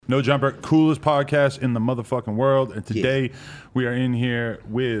No Jumper, coolest podcast in the motherfucking world. And today we are in here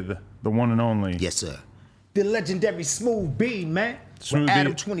with the one and only. Yes, sir. The legendary Smooth B, man. Smooth with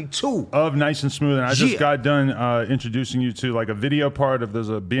Adam B 22. Of Nice and Smooth. And I just got done introducing you to like a video part of, there's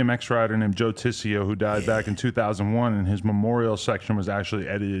a BMX rider named Joe Tissio who died back in 2001, and his memorial section was actually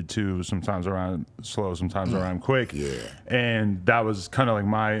edited to sometimes around slow, sometimes around quick. Yeah. And that was kind of like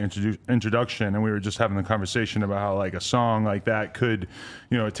my introduction, and we were just having the conversation about how like a song like that could,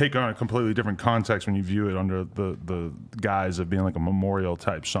 you know, take on a completely different context when you view it under the guise of being like a memorial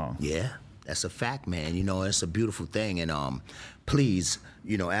type song. Yeah. That's a fact, man. You know, it's a beautiful thing. And please,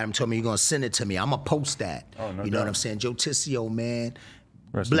 you know, Adam told me you're going to send it to me. I'm going to post that. Oh, no you know doubt. what I'm saying? Joe Tissio, man.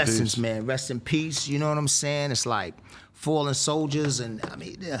 Rest in Blessings, peace. man. Rest in peace. You know what I'm saying? It's like fallen soldiers. And, I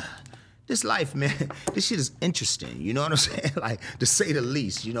mean, this life, man, this shit is interesting. You know what I'm saying? Like, to say the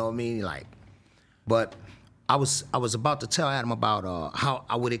least, you know what I mean? Like, but I was about to tell Adam about how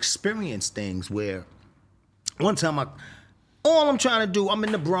I would experience things where one time all I'm trying to do, I'm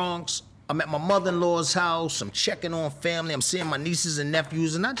in the Bronx. I'm at my mother-in-law's house. I'm checking on family. I'm seeing my nieces and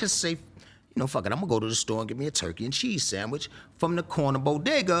nephews. And I just say, you know, fuck it. I'm going to go to the store and get me a turkey and cheese sandwich from the corner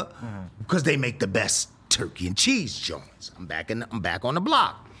bodega because they make the best turkey and cheese joints. I'm back on the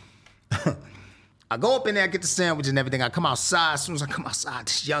block. I go up in there, I get the sandwich and everything. I come outside. As soon as I come outside,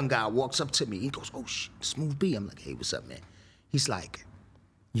 this young guy walks up to me. He goes, oh, Smooth B. I'm like, hey, what's up, man? He's like,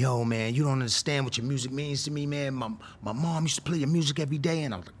 yo, man, you don't understand what your music means to me, man. My mom used to play your music every day.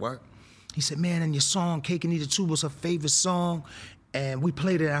 And I was like, what? He said, man, and your song, Cake and Eat It Too, was her favorite song, and we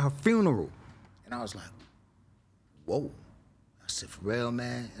played it at her funeral. And I was like, whoa. I said, for real,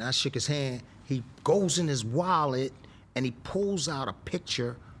 man? And I shook his hand. He goes in his wallet, and he pulls out a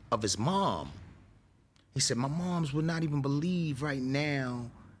picture of his mom. He said, my moms would not even believe right now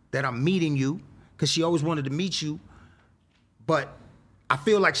that I'm meeting you, because she always wanted to meet you, but I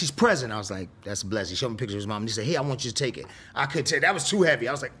feel like she's present. I was like, that's a blessing. He showed me a picture of his mom. And he said, hey, I want you to take it. I couldn't take it. That was too heavy.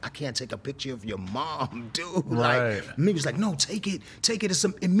 I was like, I can't take a picture of your mom, dude. Right. Like, me was like, no, take it. Take it.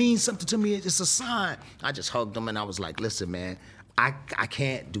 It means something to me. It's a sign. I just hugged him and I was like, listen, man, I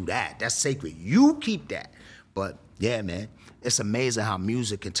can't do that. That's sacred. You keep that. But yeah, man, it's amazing how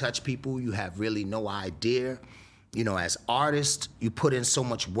music can touch people. You have really no idea. You know, as artists, you put in so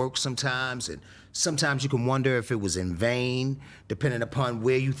much work sometimes, and sometimes you can wonder if it was in vain, depending upon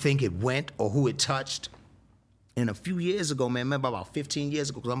where you think it went or who it touched. And a few years ago, man, remember about 15 years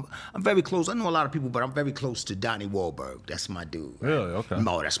ago, because I'm very close. I know a lot of people, but I'm very close to Donnie Wahlberg. That's my dude. Right? Really? Okay.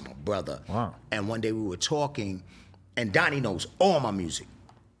 No, that's my brother. Wow. And one day we were talking, and Donnie knows all my music.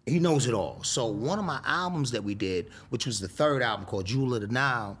 He knows it all. So one of my albums that we did, which was the third album called Jewel of the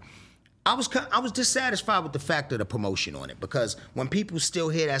Nile, I was dissatisfied with the fact of the promotion on it, because when people still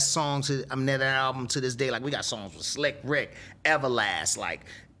hear that song, that album to this day, like we got songs with Slick Rick, Everlast, like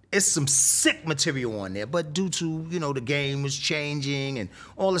it's some sick material on there, but due to, you know, the game was changing and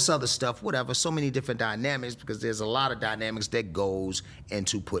all this other stuff, whatever, so many different dynamics, because there's a lot of dynamics that goes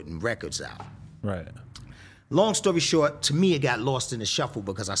into putting records out. Right. Long story short, to me it got lost in the shuffle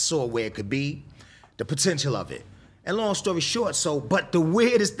because I saw where it could be, the potential of it. And long story short, but the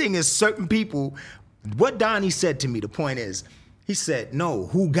weirdest thing is certain people, what Donnie said to me, the point is, he said, no,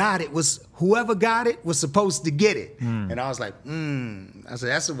 whoever got it was supposed to get it. And I was like, I said,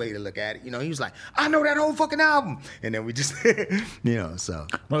 that's a way to look at it. You know, he was like, I know that whole fucking album. And then we just, you know, so.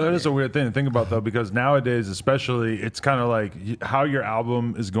 Well, that is a weird thing to think about, though, because nowadays, especially, it's kind of like how your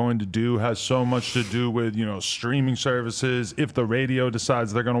album is going to do has so much to do with, you know, streaming services, if the radio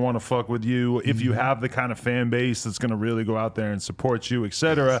decides they're going to want to fuck with you, if you have the kind of fan base that's going to really go out there and support you,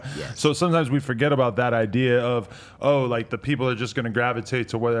 etc. Yes. So sometimes we forget about that idea of, oh, like the people are just going to gravitate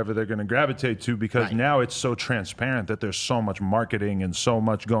to whatever they're going to gravitate to, because now it's so transparent that there's so much marketing and so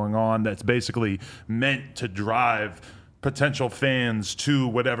much going on that's basically meant to drive potential fans to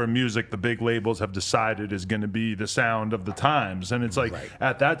whatever music the big labels have decided is going to be the sound of the times. And it's like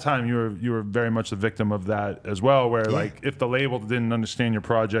at that time you were very much the victim of that as well, where like if the label didn't understand your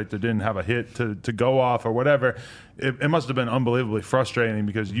project or didn't have a hit to go off or whatever, it must have been unbelievably frustrating,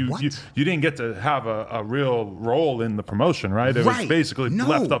 because you didn't get to have a real role in the promotion, right? It was basically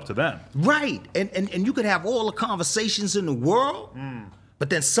left up to them. Right. And you could have all the conversations in the world, but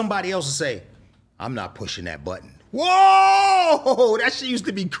then somebody else will say, I'm not pushing that button. Whoa! That shit used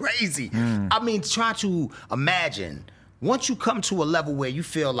to be crazy. I mean, try to imagine, once you come to a level where you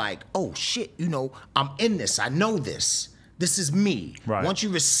feel like, oh shit, you know, I'm in this, I know this. This is me. Right. Once you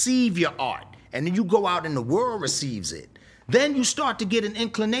receive your art, and then you go out and the world receives it, then you start to get an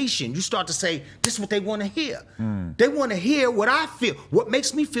inclination. You start to say, this is what they want to hear. They want to hear what I feel. What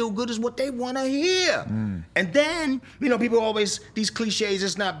makes me feel good is what they want to hear. And then, people always, these cliches,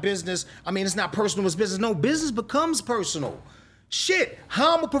 it's not business. I mean, it's not personal, it's business. No, business becomes personal. Shit,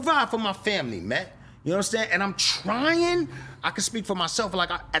 how I'm going to provide for my family, man? You understand? And I'm trying. I can speak for myself.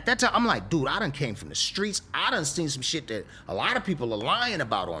 Like, at that time, I'm like, dude, I done came from the streets. I done seen some shit that a lot of people are lying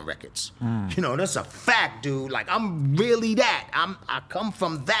about on records. That's a fact, dude. Like, I'm really that. I come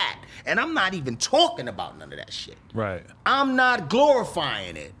from that. And I'm not even talking about none of that shit. Right. I'm not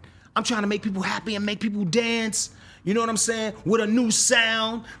glorifying it. I'm trying to make people happy and make people dance. You know what I'm saying? With a new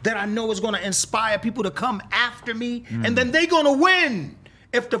sound that I know is going to inspire people to come after me. And then they going to win.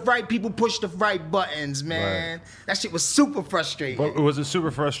 If the right people push the right buttons, man. Right. That shit was super frustrating. But was it super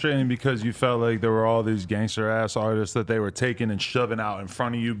frustrating because you felt like there were all these gangster-ass artists that they were taking and shoving out in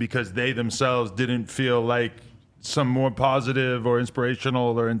front of you because they themselves didn't feel like some more positive or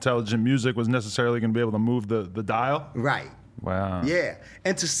inspirational or intelligent music was necessarily going to be able to move the dial? Right. Wow. Yeah.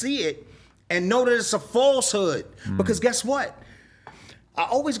 And to see it and know that it's a falsehood. Because guess what? I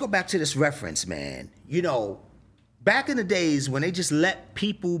always go back to this reference, man. Back in the days when they just let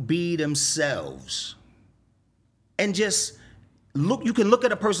people be themselves and just look, you can look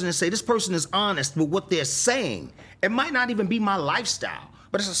at a person and say, this person is honest with what they're saying. It might not even be my lifestyle,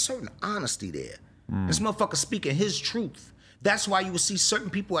 but there's a certain honesty there. This motherfucker speaking his truth. That's why you will see certain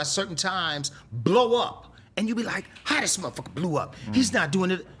people at certain times blow up. And you be like, how this motherfucker blew up? He's not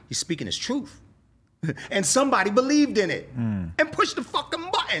doing it. He's speaking his truth. And somebody believed in it and pushed the fucking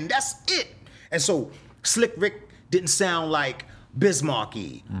button. That's it. And so Slick Rick didn't sound like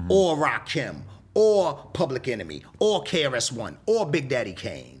Bismarcky or Rakim or Public Enemy or KRS-One or Big Daddy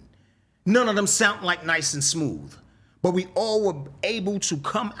Kane. None of them sound like Nice and Smooth. But we all were able to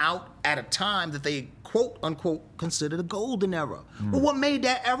come out at a time that they, quote unquote, considered a golden era. But what made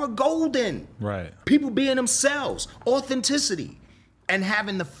that era golden? Right. People being themselves, authenticity, and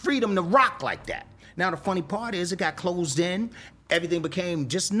having the freedom to rock like that. Now the funny part is it got closed in. Everything became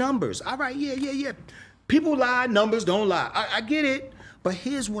just numbers. All right, yeah. People lie, numbers don't lie. I get it. But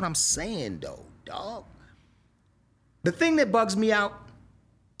here's what I'm saying, though, dog. The thing that bugs me out,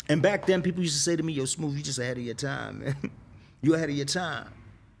 and back then people used to say to me, yo, Smooth, you just ahead of your time, man. You ahead of your time.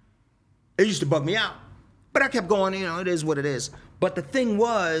 It used to bug me out. But I kept going, it is what it is. But the thing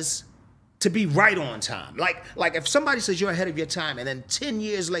was to be right on time. Like if somebody says you're ahead of your time, and then 10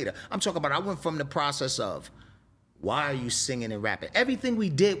 years later, I'm talking about I went from the process of, why are you singing and rapping? Everything we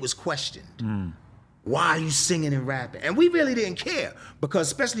did was questioned. Why are you singing and rapping? And we really didn't care because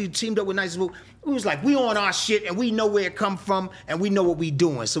especially teamed up with Nice and Smooth, it was like we on our shit and we know where it come from and we know what we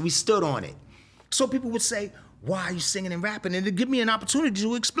doing. So we stood on it. So people would say, why are you singing and rapping? And it'd give me an opportunity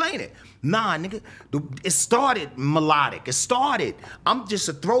to explain it. Nah, nigga, it started melodic. It started. I'm just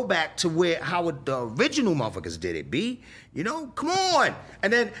a throwback to how the original motherfuckers did it, B. Come on.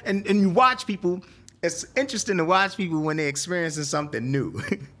 And then, and you watch people, it's interesting to watch people when they're experiencing something new.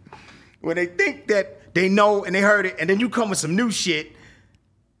 When they think that they know and they heard it, and then you come with some new shit,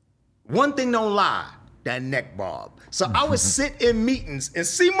 one thing don't lie, that neck bob. So I would sit in meetings and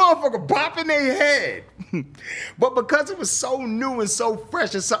see motherfuckers bopping their head. But because it was so new and so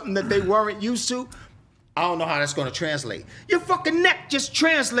fresh and something that they weren't used to, I don't know how that's gonna translate. Your fucking neck just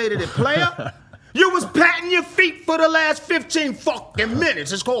translated it, player. You was patting your feet for the last 15 fucking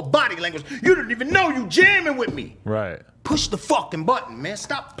minutes. It's called body language. You didn't even know you jamming with me. Right. Push the fucking button, man.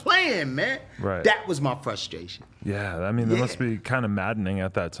 Stop playing, man. Right. That was my frustration. Yeah, I mean, that must be kind of maddening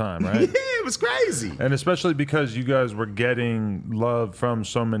at that time, right? Yeah, it was crazy. And especially because you guys were getting love from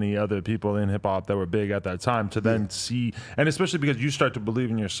so many other people in hip-hop that were big at that time to then see, and especially because you start to believe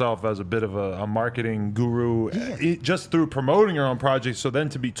in yourself as a bit of a marketing guru just through promoting your own project, so then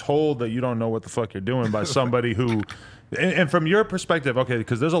to be told that you don't know what the fuck you're doing by somebody who... And from your perspective, okay,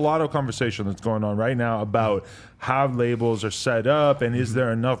 because there's a lot of conversation that's going on right now about how labels are set up and is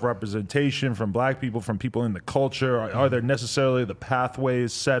there enough representation from black people, from people in the culture? Are there necessarily the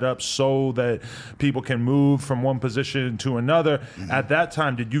pathways set up so that people can move from one position to another? At that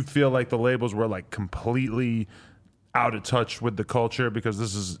time, did you feel like the labels were like completely out of touch with the culture?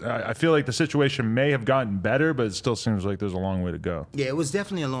 Because I feel like the situation may have gotten better, but it still seems like there's a long way to go. Yeah, it was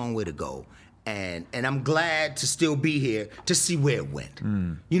definitely a long way to go. And I'm glad to still be here to see where it went.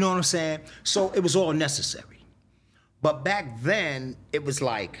 You know what I'm saying? So it was all necessary. But back then, it was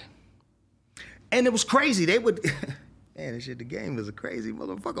like, and it was crazy. They would, man, this shit, the game was a crazy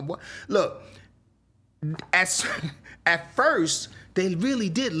motherfucker, boy. Look, at first, they really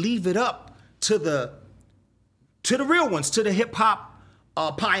did leave it up to the real ones, to the hip hop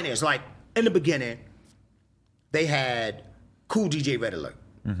pioneers. Like in the beginning, they had Cool DJ Red Alert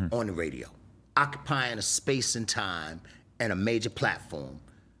on the radio, occupying a space and time and a major platform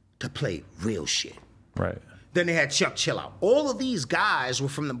to play real shit. Right. Then they had Chuck Chill Out. All of these guys were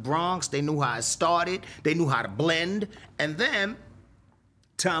from the Bronx. They knew how it started. They knew how to blend. And then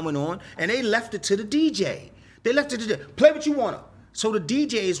time went on, and they left it to the DJ. They left it to the play what you want to. So the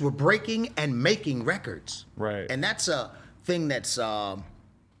DJs were breaking and making records. Right. And that's a thing that's, I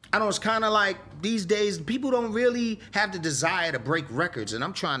don't know, it's kind of like these days, people don't really have the desire to break records, and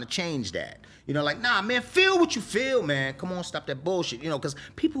I'm trying to change that. You know, like, nah, man, feel what you feel, man. Come on, stop that bullshit. You know, because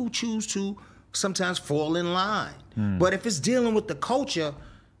people choose to sometimes fall in line. But if it's dealing with the culture,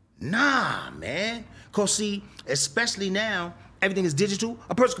 nah, man. Because, see, especially now, everything is digital.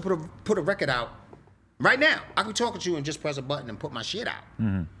 A person can put a record out right now. I can talk to you and just press a button and put my shit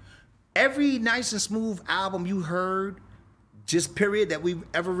out. Every nice and smooth album you heard, just period, that we've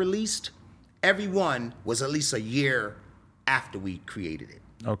ever released, every one was at least a year after we created it.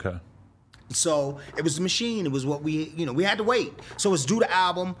 Okay. So it was the machine. It was what we had to wait. So it's do the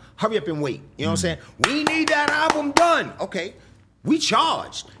album, hurry up and wait. You know what I'm saying? We need that album done. Okay, we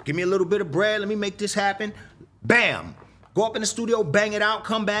charged. Give me a little bit of bread. Let me make this happen. Bam. Go up in the studio, bang it out,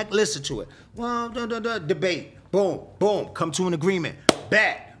 come back, listen to it. Well, debate. Boom, boom. Come to an agreement.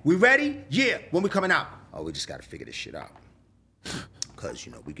 Bet. We ready? Yeah. When we coming out? Oh, we just got to figure this shit out. Because,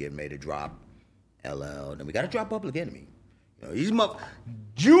 we getting ready to drop LL. Then we got to drop Public Enemy. These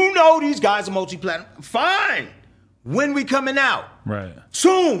these guys are multi-platinum. Fine. When we coming out? Right.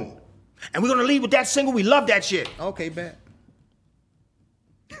 Soon. And we're going to leave with that single. We love that shit. Okay, bet.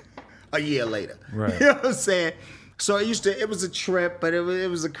 A year later. Right. You know what I'm saying? So it was a trip, but it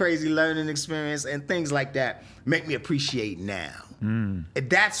was a crazy learning experience, and things like that make me appreciate now. And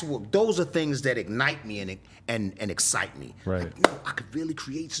those are things that ignite me and excite me. Right. Like, I could really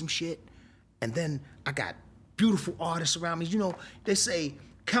create some shit, and then I got beautiful artists around me. They say,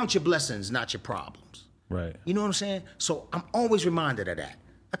 count your blessings, not your problems. Right. You know what I'm saying? So I'm always reminded of that.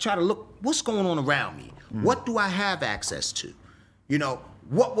 I try to look, what's going on around me? What do I have access to?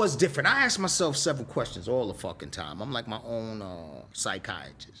 What was different? I ask myself several questions all the fucking time. I'm like my own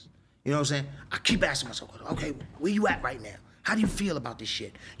psychiatrist. You know what I'm saying? I keep asking myself, okay, where you at right now? How do you feel about this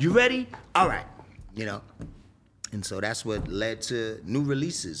shit? You ready? All right. And so that's what led to new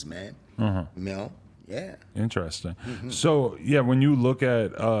releases, man. Yeah. Interesting. So, when you look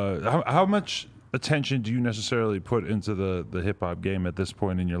at how much attention do you necessarily put into the hip hop game at this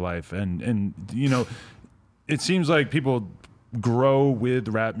point in your life? And it seems like people grow with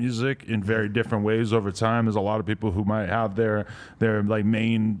rap music in very different ways over time. There's a lot of people who might have their like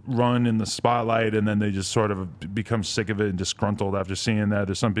main run in the spotlight, and then they just sort of become sick of it and disgruntled after seeing that.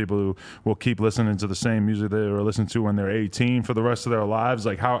 There's some people who will keep listening to the same music they were listening to when they're 18 for the rest of their lives.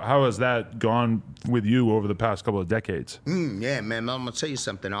 Like how has that gone with you over the past couple of decades? Yeah, man. I'm gonna tell you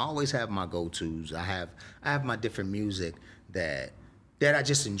something. I always have my go-tos. I have my different music that I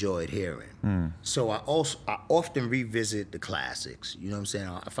just enjoyed hearing. So I often revisit the classics. You know what I'm saying?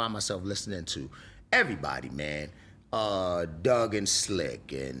 I find myself listening to everybody, man. Doug and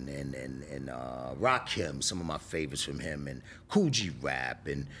Slick and Rakim, some of my favorites from him, and Kool G Rap,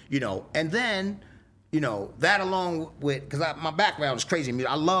 and then that along with, because my background is crazy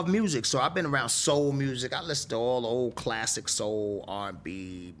music. I love music, so I've been around soul music. I listen to all the old classic soul,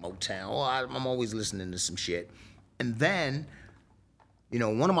 R&B, Motown. I'm always listening to some shit. And then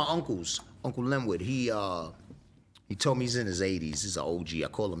one of my uncles, Uncle Linwood, he told me he's in his 80s. He's an OG. I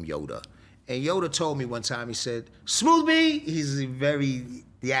call him Yoda. And Yoda told me one time, he said, Smooth B, he's a very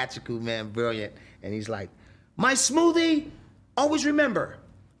theatrical man, brilliant. And he's like, my Smoothie, always remember,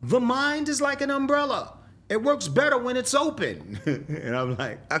 the mind is like an umbrella. It works better when it's open. And I'm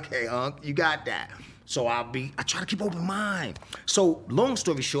like, okay, Unc, you got that. So I try to keep open mind. So long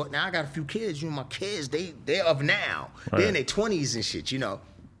story short, now I got a few kids. My kids, they're of now. Right. They're in their 20s and shit,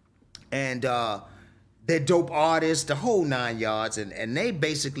 And they're dope artists, the whole 9 yards. And they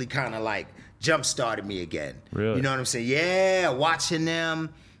basically kind of like jump-started me again. Really? You know what I'm saying? Yeah, watching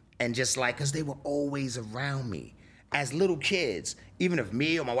them. And just like, because they were always around me. As little kids, even if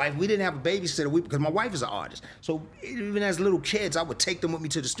me or my wife, we didn't have a babysitter because my wife is an artist. So even as little kids, I would take them with me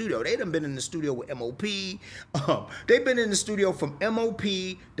to the studio. They done been in the studio with M.O.P. They've been in the studio from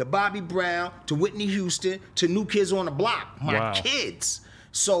M.O.P. to Bobby Brown to Whitney Houston to New Kids on the Block. My kids.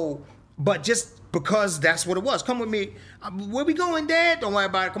 So, but just because that's what it was. Come with me. Where we going, Dad? Don't worry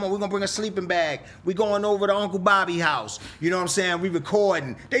about it. Come on, we're going to bring a sleeping bag. We going over to Uncle Bobby house. You know what I'm saying? We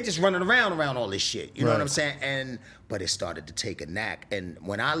recording. They just running around all this shit. You know what I'm saying? But it started to take a knack. And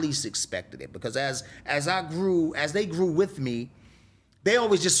when I least expected it, because as they grew with me, they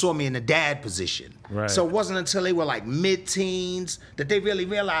always just saw me in the dad position. Right. So it wasn't until they were like mid-teens that they really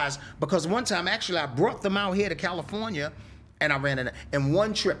realized, because one time actually I brought them out here to California and I ran in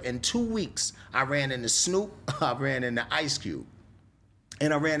one trip, in 2 weeks, I ran into Snoop, I ran into Ice Cube,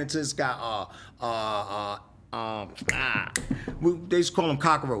 and I ran into this guy, they used to call him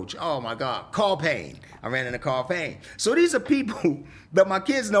Cockroach. Oh my God, Carl Payne. I ran into Carl Payne. So these are people that my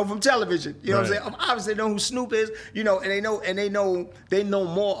kids know from television. You know what I'm saying? Obviously, they know who Snoop is. You know, and they know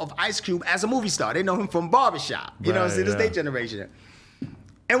more of Ice Cube as a movie star. They know him from Barbershop. You know what I'm saying? This their generation.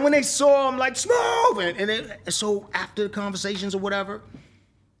 And when they saw him like Snoop, and so after the conversations or whatever,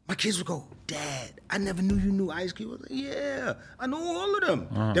 my kids would go, "Dad, I never knew you knew Ice Cube." I was like, "Yeah, I know all of them."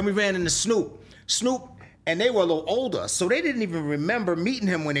 Then we ran into Snoop. And they were a little older, so they didn't even remember meeting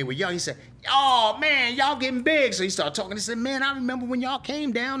him when they were young. He said, "Oh, man, y'all getting big." So he started talking. He said, "Man, I remember when y'all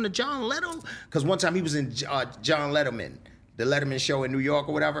came down to John Letterman." Because one time he was in John Letterman, the Letterman show in New York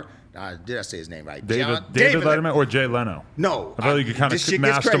or whatever. Did I say his name right? David Letterman or Jay Leno? No. I felt like you kind of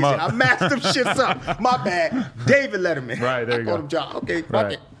masked him up. I masked them shits up. My bad. David Letterman. Right, there you go. I called him John. Okay,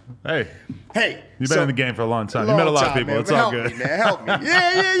 fuck it. Hey. You've been in the game for a long time. You met a lot of people. Man. It's all good. Me, man. Help me.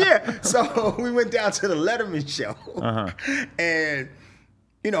 Yeah. So we went down to the Letterman show. And,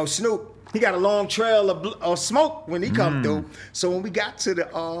 you know, Snoop, he got a long trail of smoke when he come through. So when we got to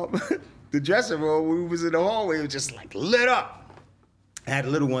the dressing room, we was in the hallway, it was just like lit up. I had the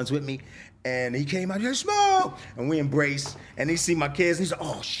little ones with me. And he came out, he said, "Smoke!" And we embraced. And he see my kids, and he said,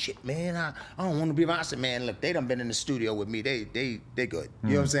 "Oh, shit, man, I don't want to be around." I said, "Man, look, they done been in the studio with me. They good." You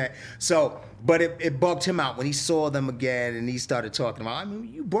know what I'm saying? So, but it bugged him out when he saw them again, and he started talking about, "I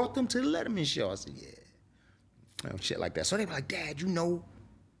mean, you brought them to the Letterman show." I said, "Yeah." Shit like that. So they were like, "Dad, you know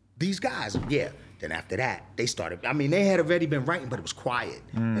these guys?" Yeah. Then after that, they started, I mean, they had already been writing, but it was quiet.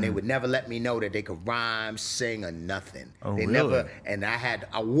 And they would never let me know that they could rhyme, sing, or nothing. Oh, they really? never, and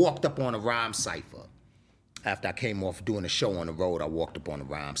I walked up on a rhyme cipher. After I came off doing a show on the road, I walked up on a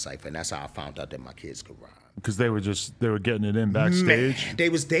rhyme cipher, and that's how I found out that my kids could rhyme. Because they were getting it in backstage? Man,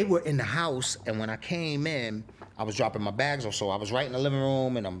 they were in the house, and when I came in, I was dropping my bags off, so I was right in the living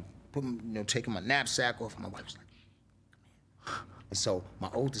room, and I'm taking my knapsack off, and my wife was like, and so my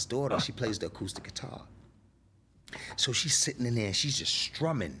oldest daughter, she plays the acoustic guitar. So she's sitting in there and she's just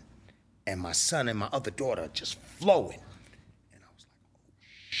strumming. And my son and my other daughter just flowing. And I was like, "Oh,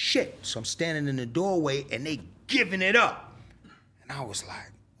 shit." So I'm standing in the doorway and they giving it up. And I was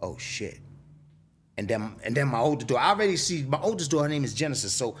like, "Oh, shit." And then my older daughter, I already see, my oldest daughter, her name is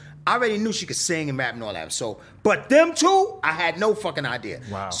Genesis, so I already knew she could sing and rap and all that. So, but them two, I had no fucking idea.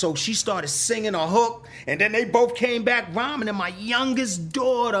 Wow. So she started singing a hook, and then they both came back rhyming. And my youngest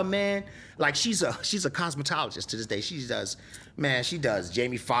daughter, man, like she's a cosmetologist to this day. She does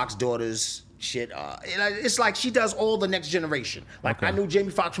Jamie Foxx daughters shit. It's like she does all the next generation. Like okay. I knew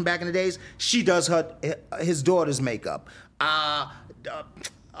Jamie Foxx from back in the days. She does his daughter's makeup.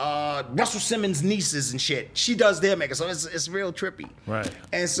 Russell Simmons' nieces and shit. She does their makeup, so it's real trippy. Right.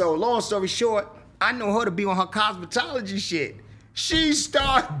 And so, long story short, I know her to be on her cosmetology shit. She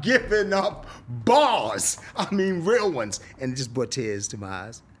started giving up bars. I mean, real ones. And it just brought tears to my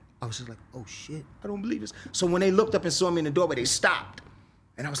eyes. I was just like, "Oh shit, I don't believe this." So when they looked up and saw me in the doorway, they stopped.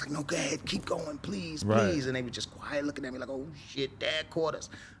 And I was like, "No, go ahead, keep going, please, right. please." And they were just quiet looking at me like, "Oh shit, Dad caught us."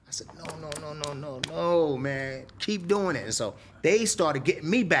 I said, no, man, keep doing it. And so they started getting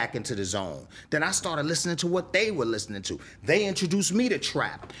me back into the zone. Then I started listening to what they were listening to. They introduced me to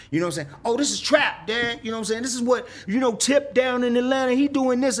trap. You know what I'm saying? "Oh, this is trap, Dad." You know what I'm saying? "This is what, Tip down in Atlanta, he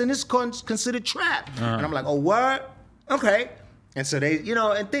doing this, and this is considered trap." And I'm like, "Oh, what? Okay." And so they,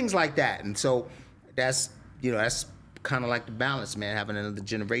 and things like that. And so that's kind of like the balance, man, having another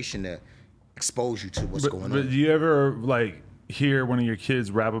generation to expose you to what's going on. But do you ever, hear one of your kids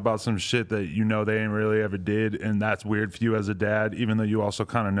rap about some shit that they ain't really ever did, and that's weird for you as a dad, even though you also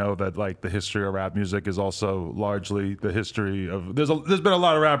kind of know that the history of rap music is also largely the history of there's been a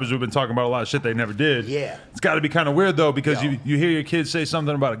lot of rappers who've been talking about a lot of shit they never did. Yeah, it's got to be kind of weird though, because you hear your kids say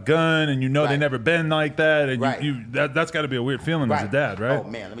something about a gun and right. they never been like that, and right. that's got to be a weird feeling right. as a dad, right? Oh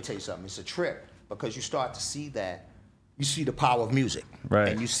man, let me tell you something. It's a trip because you start to see that. You see the power of music. Right.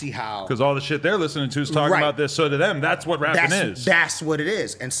 And you see how... Because all the shit they're listening to is talking about this, so to them, that's what rapping is. That's what it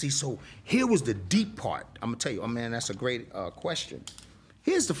is. And see, so here was the deep part. I'm going to tell you, man, that's a great question.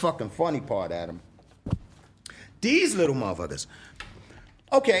 Here's the fucking funny part, Adam. These little motherfuckers.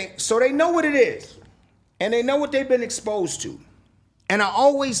 Okay, so they know what it is. And they know what they've been exposed to. And I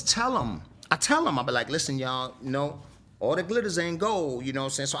always tell them, I'll be like, "Listen, y'all, all the glitters ain't gold," you know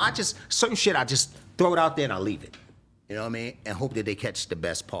what I'm saying? So certain shit, I just throw it out there and I leave it. You know what I mean? And hope that they catch the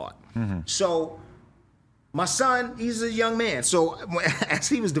best part. Mm-hmm. So My son, he's a young man. So as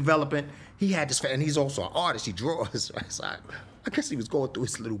he was developing, he had this, and he's also an artist. He draws. Right? So I guess he was going through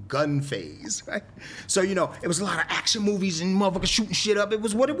his little gun phase, right? So, you know, it was a lot of action movies and motherfuckers shooting shit up. It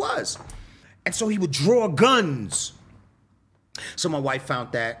was what it was. And so he would draw guns. So my wife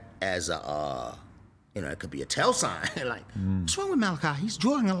found that as a, you know, it could be a tell sign. Like, what's wrong with Malachi? He's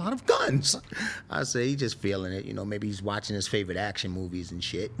drawing a lot of guns. I say, he's just feeling it. You know, maybe he's watching his favorite action movies and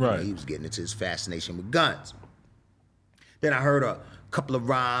shit. Right. You know, he was getting into his fascination with guns. Then I heard a couple of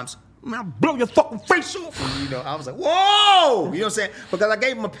rhymes. Man, I'll blow your fucking face off. And, you know, I was like, whoa! You know what I'm saying? Because I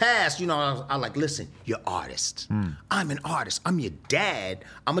gave him a pass. You know, I was like, listen, you're an artist. I'm an artist. I'm your dad.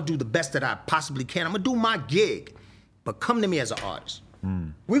 I'm going to do the best that I possibly can. I'm going to do my gig. But come to me as an artist.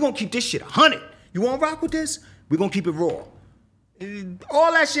 We're going to keep this shit 100. You want to rock with this? We're going to keep it raw.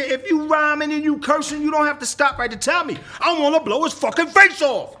 All that shit, if you rhyming and you cursing, you don't have to stop right to tell me. I want to blow his fucking face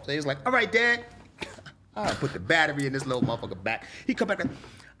off. So he's like, all right, Dad. I put the battery in this little motherfucker back. He come back like,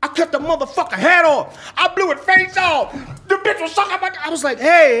 I cut the motherfucker head off. I blew its face off. The bitch was sucking my... I was like,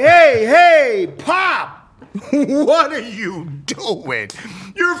 hey, Pop. What are you doing?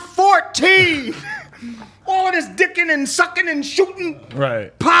 You're 14. All this dicking and sucking and shooting.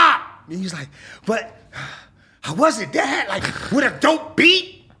 Right. Pop. And he's like, but how was it, Dad? Like, with a dope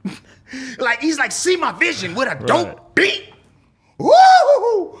beat? Like, he's like, see my vision with a dope beat?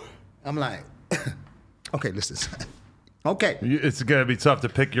 Woo! I'm like, okay, listen, son. Okay. It's going to be tough to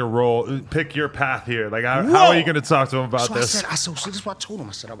pick your role, pick your path here. Like, how are you going to talk to him about so this? So this is what I told him.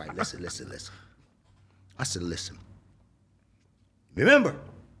 I said, all right, listen. I said, listen. Remember,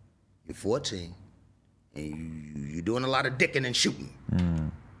 you're 14, and you're doing a lot of dicking and shooting.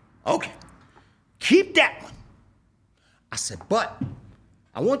 Okay. Keep that one. I said, but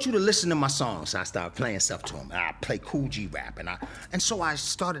I want you to listen to my songs. So I started playing stuff to him. And I play Cool G rap. And so I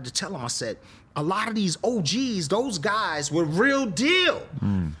started to tell him, I said, a lot of these OGs, those guys were real deal.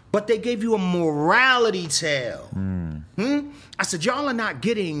 But they gave you a morality tale. I said, y'all are not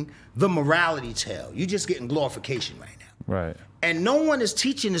getting the morality tale. You're just getting glorification right now. Right. And no one is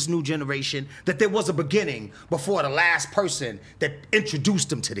teaching this new generation that there was a beginning before the last person that introduced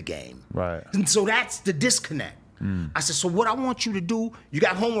them to the game. Right. And so that's the disconnect. I said, so what I want you to do, you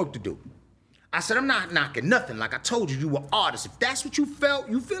got homework to do. I said, I'm not knocking nothing. Like I told you, you were artists. If that's what you felt,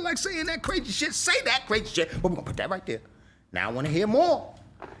 you feel like saying that crazy shit, say that crazy shit. But we're gonna put that right there. Now I wanna hear more.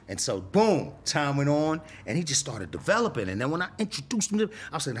 And so, boom, time went on, and he just started developing. And then when I introduced him to,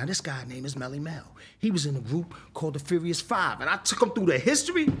 I was like, now this guy's name is Melly Mel. He was in a group called the Furious Five. And I took him through the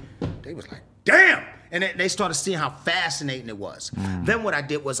history. They was like, damn. And they started seeing how fascinating it was. Then what I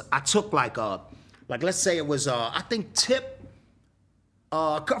did was I took like let's say it was, I think Tip,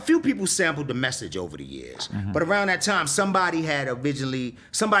 a few people sampled The Message over the years. But around that time, somebody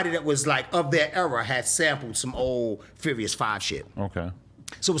that was like of their era had sampled some old Furious Five shit. Okay.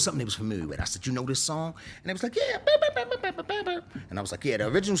 So it was something they was familiar with. I said, you know this song? And they was like, yeah. And I was like, yeah, the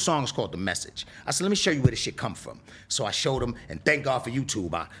original song is called The Message. I said, let me show you where this shit come from. So I showed them, and thank God for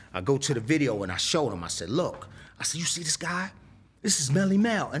YouTube. I go to the video and I showed them. I said, look. I said, you see this guy? This is Melly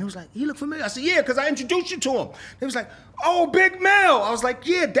Mel. And it was like, he looked familiar. I said, yeah, because I introduced you to him. They was like, oh, Big Mel. I was like,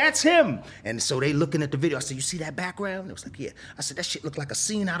 yeah, that's him. And so they looking at the video. I said, you see that background? They was like, yeah. I said, that shit looked like a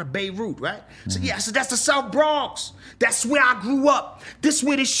scene out of Beirut, right? I said, yeah. I said, that's the South Bronx. That's where I grew up. This is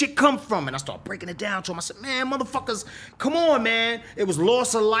where this shit come from. And I started breaking it down to him. I said, man, motherfuckers, come on, man. It was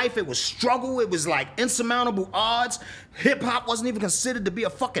loss of life. It was struggle. It was like insurmountable odds. Hip-hop wasn't even considered to be a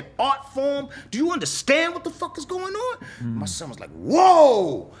fucking art form. Do you understand what the fuck is going on? My son was like,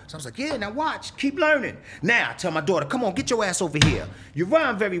 whoa. So I was like, yeah, now watch. Keep learning. Now I tell my daughter, come on, get your ass over here. You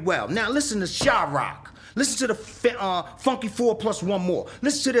rhyme very well. Now listen to Sha Rock. Listen to the Funky 4 plus one more.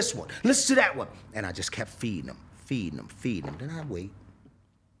 Listen to this one. Listen to that one. And I just kept feeding them. Then I wait.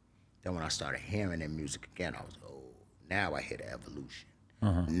 Then when I started hearing their music again, I was, oh, now I hear the evolution.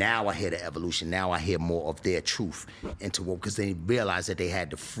 Now I hear the evolution. Now I hear more of their truth into what, because they realized that they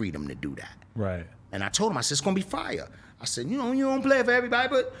had the freedom to do that. Right. And I told them, I said, it's gonna be fire. I said, you know, you don't play it for everybody,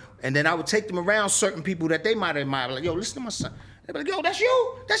 but, and then I would take them around certain people that they might admire, like, yo, listen to my son. They'd be like, yo, that's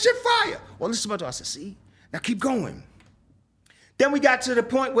you? That shit fire. Well, listen to my daughter. I said, see, now keep going. Then we got to the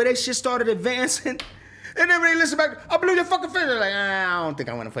point where they shit started advancing. And then when they listen back, I blew your fucking face. They're like, I don't think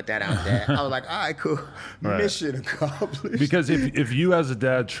I want to put that out there. I was like, all right, cool. Right. Mission accomplished. Because if you as a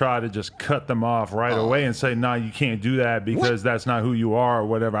dad try to just cut them off right away and say, nah, you can't do that because that's not who you are or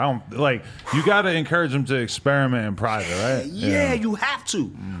whatever, I don't, like, you got to encourage them to experiment in private, right? Yeah, you have to.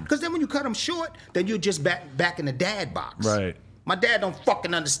 Because then when you cut them short, then you're just back in the dad box. Right. My dad don't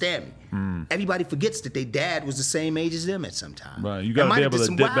fucking understand me. Everybody forgets that their dad was the same age as them at some time. Right, you got to be able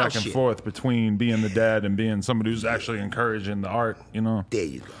to dip back and forth between being the dad and being somebody who's actually encouraging the art, you know? There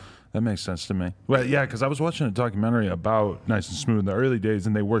you go. That makes sense to me. Well, yeah, because I was watching a documentary about Nice and Smooth in the early days,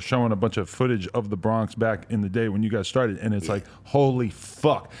 and they were showing a bunch of footage of the Bronx back in the day when you guys started, and it's like, holy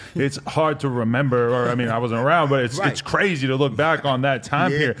fuck. It's hard to remember, or I mean, I wasn't around, but it's crazy to look back on that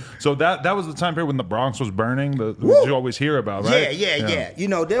time period. So that was the time period when the Bronx was burning, that you always hear about, right? Yeah. You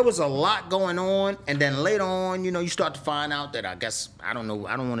know, there was a lot going on, and then later on, you know, you start to find out that, I guess, I don't know,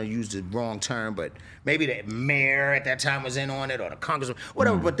 I don't want to use the wrong term, but maybe the mayor at that time was in on it, or the congressman,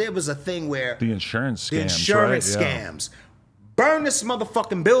 whatever, but there was a thing where the insurance scams, scams. Burn this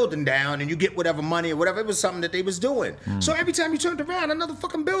motherfucking building down and you get whatever money or whatever. It was something that they was doing. So every time you turned around, another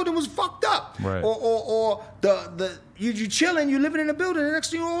fucking building was fucked up. Right. Or you chilling, you living in a building, and the next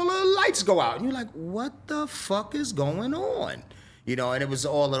thing all the lights go out. And you're like, what the fuck is going on? You know, and it was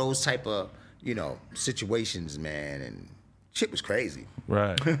all of those type of, you know, situations, man, and shit was crazy.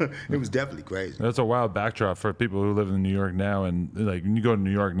 Right. It was definitely crazy. That's a wild backdrop for people who live in New York now. And like when you go to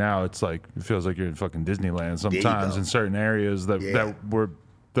New York now, it's like it feels like you're in fucking Disneyland sometimes in certain areas that were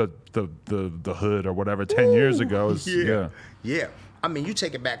the hood or whatever 10 years ago. Yeah. I mean, you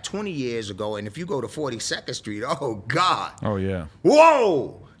take it back 20 years ago, and if you go to 42nd Street, oh God. Oh yeah.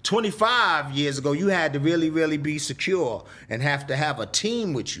 Whoa. 25 years ago, you had to really, really be secure and have to have a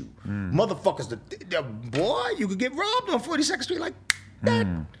team with you. Motherfuckers, the boy, you could get robbed on 42nd Street like that.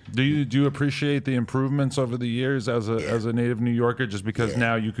 Do you appreciate the improvements over the years as a native New Yorker? Just because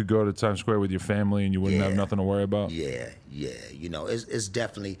now you could go to Times Square with your family and you wouldn't have nothing to worry about. Yeah. You know, it's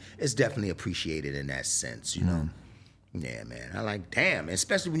definitely appreciated in that sense. You know. Yeah, man. I like, damn,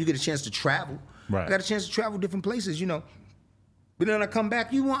 especially when you get a chance to travel. Right. I got a chance to travel different places. You know. But then I come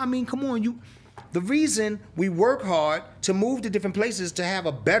back, come on, the reason we work hard to move to different places to have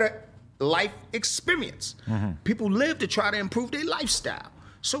a better life experience. People live to try to improve their lifestyle.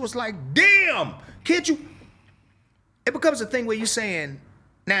 So it's like, damn, it becomes a thing where you're saying,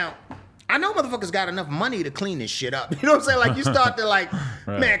 now, I know motherfuckers got enough money to clean this shit up. You know what I'm saying? Like, you start to like,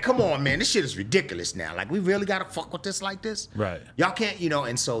 man, come on, man, this shit is ridiculous now. Like, we really gotta fuck with this like this? Right. Y'all can't, you know,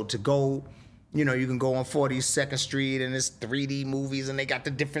 and so to go, you know, you can go on 42nd Street and it's 3D movies and they got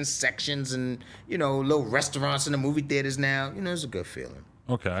the different sections and, you know, little restaurants in the movie theaters now. You know, it's a good feeling.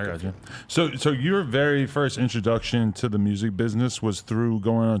 Okay, I got you. So your very first introduction to the music business was through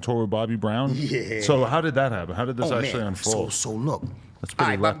going on tour with Bobby Brown? Yeah. So how did that happen? How did this actually unfold? So look. That's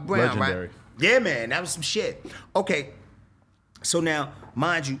pretty legendary. Right? Yeah, man, that was some shit. Okay, so now,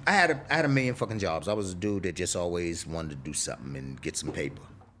 mind you, I had a million fucking jobs. I was a dude that just always wanted to do something and get some paper.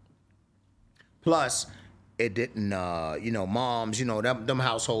 Plus, it didn't, you know, moms, you know, them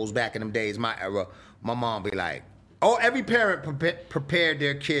households back in them days, my era, my mom be like, every parent prepared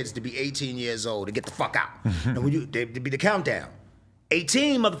their kids to be 18 years old to get the fuck out. And when they'd be the countdown.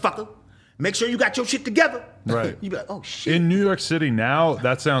 18, motherfucker. Make sure you got your shit together. Right. You be like, oh shit. In New York City now,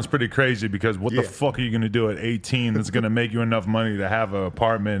 that sounds pretty crazy because what the fuck are you going to do at 18 that's going to make you enough money to have an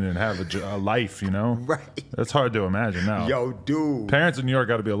apartment and have a life, you know? Right. That's hard to imagine now. Yo, dude. Parents in New York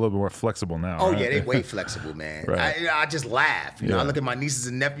got to be a little bit more flexible now. Oh, right? yeah, they way flexible, man. Right. I just laugh. You know, I look at my nieces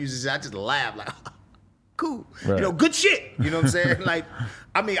and nephews and I just laugh like, cool. Right. You know, good shit. You know what I'm saying? Like,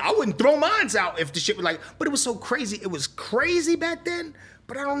 I mean, I wouldn't throw mines out if the shit was like, but it was so crazy. It was crazy back then.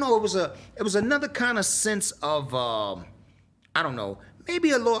 But I don't know. It was another kind of sense of I don't know,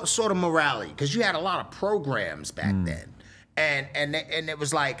 maybe a sort of morality because you had a lot of programs back then, and it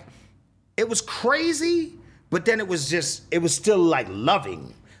was like it was crazy, but then it was still like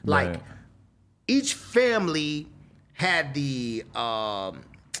loving. Like each family had the how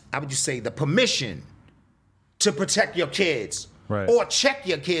would you say the permission to protect your kids or check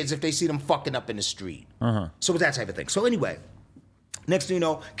your kids if they see them fucking up in the street. So that type of thing. So anyway. Next thing you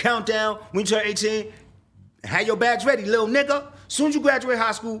know, countdown, when you turn 18, have your bags ready, little nigga. Soon as you graduate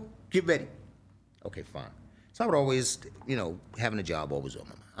high school, get ready. Okay, fine. So I would always, you know, having a job always on my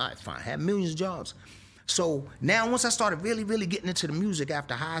mind. All right, fine, have millions of jobs. So now once I started really, really getting into the music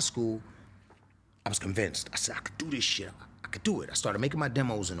after high school, I was convinced. I said, I could do this shit. I could do it. I started making my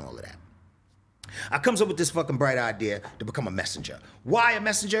demos and all of that. I comes up with this fucking bright idea to become a messenger. Why a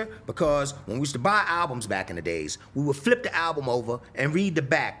messenger? Because when we used to buy albums back in the days, we would flip the album over and read the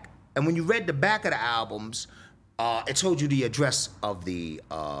back. And when you read the back of the albums, it told you the address of the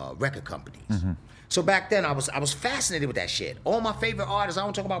record companies. So back then, I was fascinated with that shit. All my favorite artists, I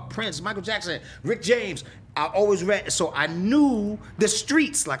don't talk about Prince, Michael Jackson, Rick James, I always read, so I knew the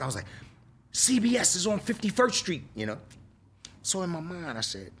streets. Like I was like, CBS is on 51st Street, you know? So in my mind, I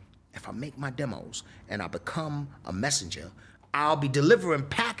said, if I make my demos and I become a messenger, I'll be delivering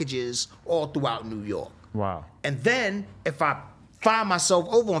packages all throughout New York. Wow. And then if I find myself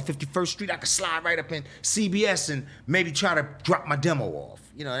over on 51st Street, I could slide right up in CBS and maybe try to drop my demo off.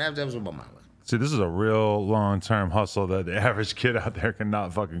 You know, that was what my mind was. See, this is a real long-term hustle that the average kid out there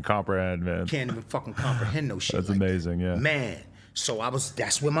cannot fucking comprehend, man. Can't even fucking comprehend no shit. That's like amazing, that. yeah. Man, so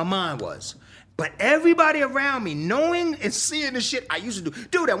that's where my mind was. But everybody around me, knowing and seeing the shit I used to do.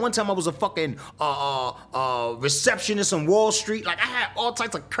 Dude, at one time I was a fucking receptionist on Wall Street. Like, I had all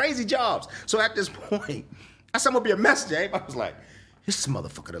types of crazy jobs. So at this point, I said I'm gonna be a messenger. Everybody was like, this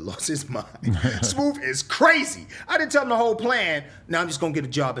motherfucker that lost his mind. Smooth is crazy. I didn't tell him the whole plan. Now I'm just gonna get a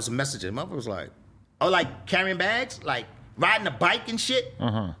job as a messenger. The motherfucker was like, oh, like carrying bags? Like riding a bike and shit?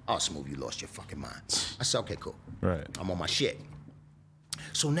 Oh, Smooth, you lost your fucking mind. I said, okay, cool. Right. I'm on my shit.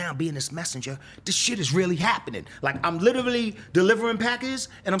 So now being this messenger, this shit is really happening. Like I'm literally delivering packages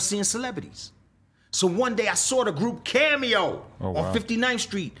and I'm seeing celebrities. So one day I saw the group Cameo on 59th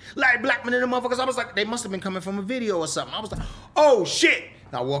Street. Larry Blackman and the motherfuckers. I was like, they must have been coming from a video or something. I was like, oh shit.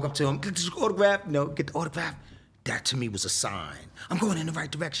 And I walk up to him, get the autograph. No, get the autograph. That to me was a sign. I'm going in the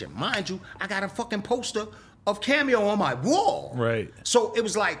right direction. Mind you, I got a fucking poster of Cameo on my wall. Right. So it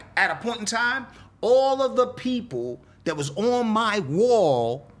was like, at a point in time, all of the people that was on my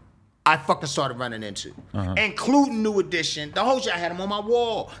wall, I fucking started running into. Including New Edition. The whole shit, I had him on my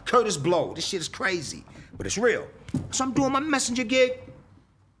wall. Curtis Blow. This shit is crazy, but it's real. So I'm doing my messenger gig.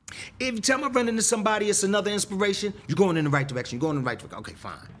 Every time I run into somebody, it's another inspiration. You're going in the right direction. You're going in the right direction. Okay,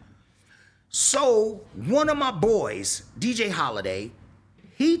 fine. So one of my boys, DJ Holiday,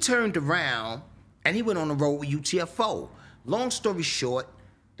 he turned around and he went on the road with UTFO. Long story short,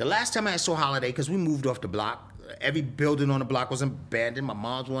 the last time I saw Holiday, because we moved off the block, every building on the block was abandoned. My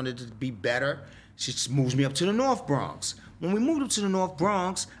mom wanted it to be better. She just moves me up to the North Bronx. When we moved up to the North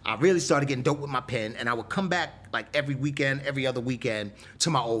Bronx, I really started getting dope with my pen, and I would come back like every weekend, every other weekend, to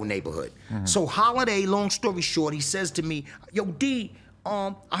my old neighborhood. So Holiday, long story short, he says to me, yo, D,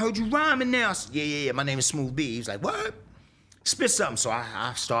 I heard you rhyming now. I said, yeah, my name is Smooth B. He's like, what? Spit something. So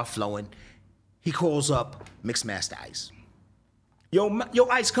I start flowing. He calls up Mixmaster Ice. Yo,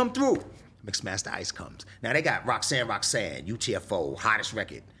 Ice, come through. Mixmaster Ice comes. Now they got Roxanne, UTFO, hottest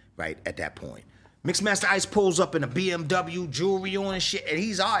record, right, at that point. Mixmaster Ice pulls up in a BMW, jewelry on and shit, and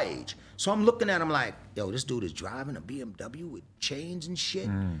he's our age. So I'm looking at him like, yo, this dude is driving a BMW with chains and shit,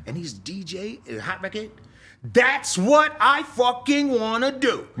 and he's DJ, a hot record. That's what I fucking wanna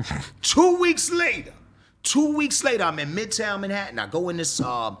do. 2 weeks later, I'm in Midtown Manhattan. I go in this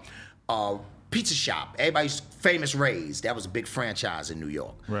pizza shop. Everybody's famous Ray's. That was a big franchise in New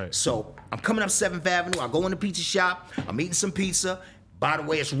York. Right. So I'm coming up 7th Avenue. I go in the pizza shop. I'm eating some pizza. By the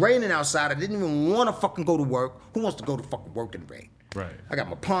way, it's raining outside. I didn't even want to fucking go to work. Who wants to go to fucking work in the rain? Right. I got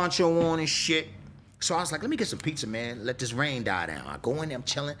my poncho on and shit. So I was like, let me get some pizza, man. Let this rain die down. I go in there, I'm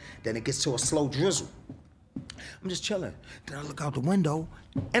chilling. Then it gets to a slow drizzle. I'm just chilling. Then I look out the window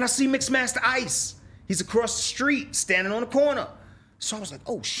and I see Mixmaster Ice. He's across the street, standing on the corner. So I was like,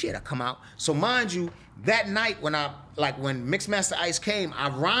 oh shit, I come out. So mind you, that night when Mixmaster Ice came, I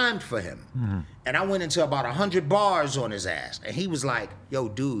rhymed for him. And I went into about 100 bars on his ass. And he was like, yo,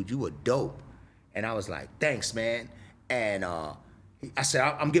 dude, you were dope. And I was like, thanks, man. And I said,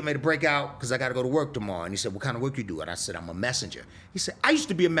 I'm getting ready to break out because I got to go to work tomorrow. And he said, what kind of work you do? And I said, I'm a messenger. He said, I used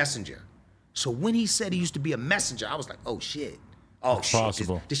to be a messenger. So when he said he used to be a messenger, I was like, oh shit. Oh it's shit,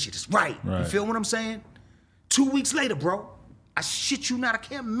 possible. This shit is right. You feel what I'm saying? 2 weeks later, bro. I shit you not, I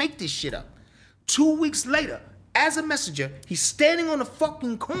can't make this shit up. 2 weeks later, as a messenger, he's standing on the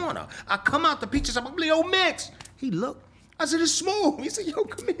fucking corner. I come out the pizza shop, I'm like, yo, Mix. He looked. I said, it's Smooth. He said, yo,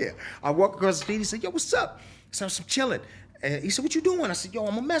 come here. I walk across the street, he said, yo, what's up? I said, I'm chilling. And he said, what you doing? I said, yo,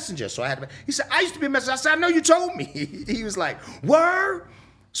 I'm a messenger. So I had to, he said, I used to be a messenger. I said, I know you told me. He was like, word?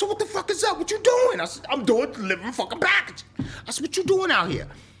 So what the fuck is up? What you doing? I said, I'm delivering fucking package. I said, what you doing out here?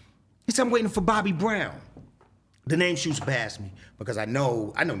 He said, I'm waiting for Bobby Brown. The name shoots past me because I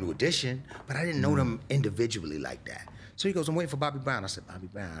know New Edition, but I didn't know them individually like that. So he goes, I'm waiting for Bobby Brown. I said, Bobby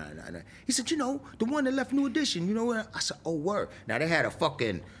Brown. He said, you know, the one that left New Edition, you know what? I said, oh, word. Now, they had a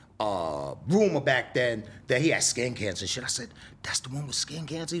fucking rumor back then that he had skin cancer and shit. I said, that's the one with skin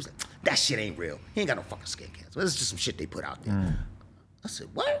cancer? He was like, that shit ain't real. He ain't got no fucking skin cancer. It's just some shit they put out there. I said,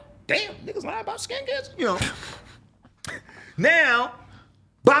 what? Damn, niggas lying about skin cancer? You know. Now,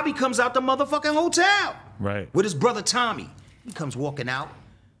 Bobby comes out the motherfucking hotel. Right. With his brother Tommy. He comes walking out.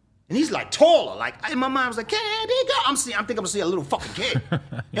 And he's like taller. Like, in my mind, I was like, hey, there you go. I'm thinking I'm gonna see a little fucking kid. You know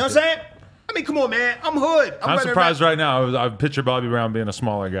what I'm saying? I mean, come on, man. I'm hood. I'm surprised right now. I picture Bobby Brown being a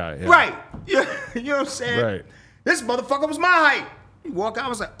smaller guy. Yeah. Right. You know what I'm saying? Right. This motherfucker was my height. He walk out, I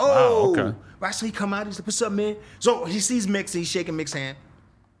was like, oh. Wow, okay. Right, so he come out, he's like, what's up, man? So he sees Mix, and he's shaking Mix's hand.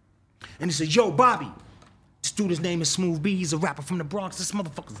 And he said, yo, Bobby, this dude, his name is Smooth B. He's a rapper from the Bronx. This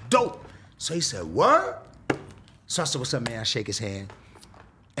motherfucker's dope. So he said, what? So I said, what's up, man? I shake his hand.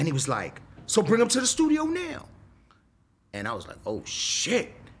 And he was like, so bring him to the studio now. And I was like, oh,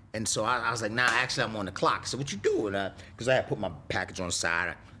 shit. And so I was like, nah, actually, I'm on the clock. So what you doing? Because I had put my package on the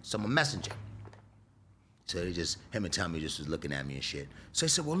side. So I'm a messenger. So him and Tommy just was looking at me and shit. So he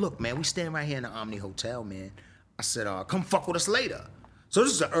said, well, look, man, we staying right here in the Omni Hotel, man. I said, come fuck with us later. So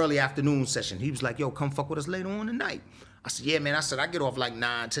this is an early afternoon session. He was like, yo, come fuck with us later on tonight. I said, yeah, man. I said, I get off like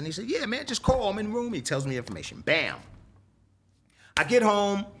 9, 10. He said, yeah, man, just call. I'm in the room. He tells me information. Bam. I get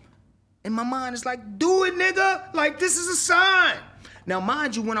home, and my mind is like, do it, nigga. Like, this is a sign. Now,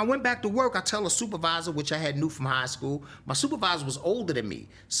 mind you, when I went back to work, I tell a supervisor, which I had knew from high school, my supervisor was older than me.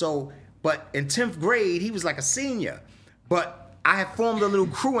 So, but in 10th grade, he was like a senior. But I had formed a little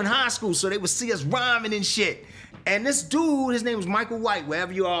crew in high school, so they would see us rhyming and shit. And this dude, his name was Michael White.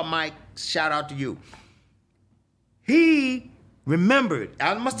 Wherever you are, Mike, shout out to you. He remembered.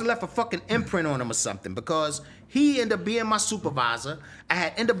 I must have left a fucking imprint on him or something, because he ended up being my supervisor.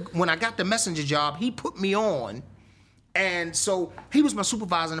 When I got the messenger job, he put me on. And so he was my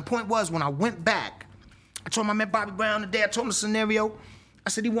supervisor. And the point was, when I went back, I told him I met Bobby Brown today. I told him the scenario. I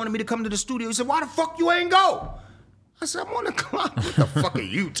said he wanted me to come to the studio. He said, why the fuck you ain't go? I said, I'm on the clock. What the fuck are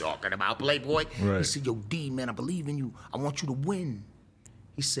you talking about, Playboy? Right. He said, yo, D, man, I believe in you. I want you to win.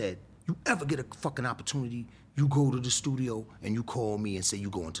 He said, you ever get a fucking opportunity, you go to the studio and you call me and say you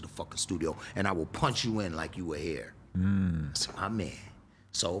go into the fucking studio and I will punch you in like you were here. I said, my man.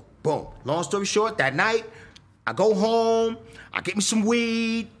 So, boom. Long story short, that night, I go home, I get me some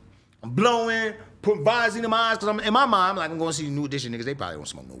weed, I'm blowing, put Visine in my eyes, because in my mind, I'm like, I'm going to see the New Edition niggas, they probably don't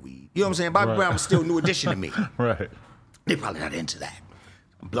smoke no weed. You know what I'm saying? Bobby Brown was still New Edition to me. Right. They probably not into that.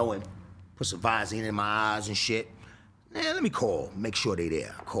 I'm blowing, put some Visine in my eyes and shit. Man, let me call, make sure they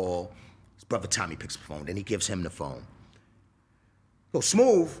there. I call, his brother Tommy picks up the phone, then he gives him the phone. Yo,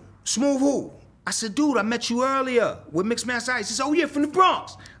 Smooth who? I said, dude, I met you earlier with Mixmaster Ice. He said, oh yeah, from the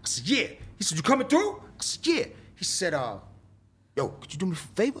Bronx. I said, yeah. He said, you coming through? I said, yeah. He said, yo, could you do me a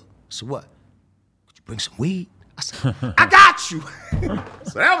favor? I said, what? Could you bring some weed? I said, I got you.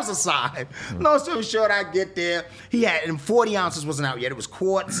 So that was a sign. Long story short, I get there. He had, and 40 ounces wasn't out yet. It was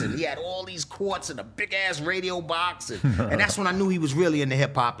quartz, and he had all these quartz in a big-ass radio box. And that's when I knew he was really into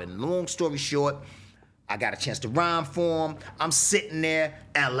hip-hop. And long story short, I got a chance to rhyme for him. I'm sitting there.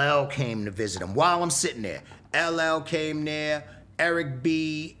 LL came to visit him. While I'm sitting there, LL came there, Eric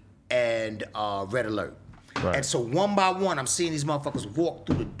B, and Red Alert. Right. And so one by one, I'm seeing these motherfuckers walk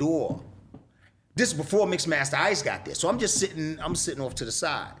through the door. This is before Mixmaster Ice got there. So I'm sitting off to the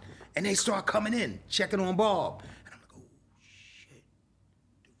side. And they start coming in, checking on Bob. And I'm like, oh, shit.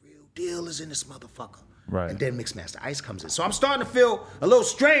 The real deal is in this motherfucker. Right. And then Mixmaster Ice comes in. So I'm starting to feel a little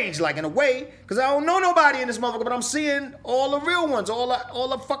strange, like in a way, because I don't know nobody in this motherfucker, but I'm seeing all the real ones, all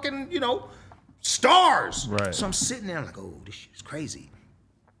the fucking, stars. Right. So I'm sitting there, I'm like, oh, this shit is crazy.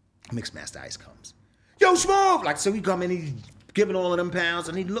 Mixmaster Ice comes. Yo, Smooth! Like, so he come in, he's giving all of them pounds,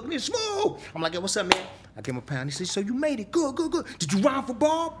 and he look at me, Smooth! I'm like, yo, what's up, man? I give him a pound. He says, so you made it. Good. Did you rhyme for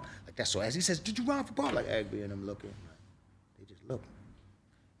Bob? Like, that's so as he says, did you rhyme for Bob? Like, Eric B and them looking. Like, they just looking.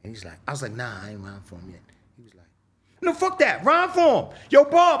 And he's like, I was like, nah, I ain't rhyme for him yet. He was like, no, fuck that. Rhyme for him. Yo,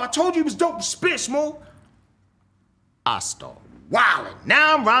 Bob, I told you he was dope to spit, Smooth. I start wilding.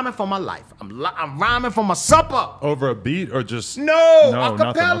 Now I'm rhyming for my life. I'm rhyming for my supper. Over a beat or just? No, nothing.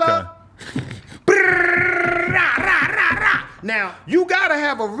 acapella. Okay. Now, you gotta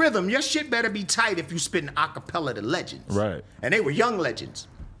have a rhythm. Your shit better be tight if you spitting acapella to legends. Right. And they were young legends.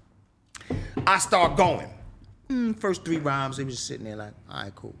 I start going. First 3 rhymes, they was just sitting there like, all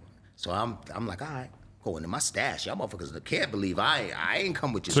right, cool. So I'm like, all right, going to my stash. Y'all motherfuckers can't believe I ain't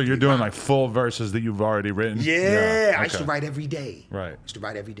come with you. So you're doing like full verses that you've already written? Yeah. Okay. I used to write every day. Right.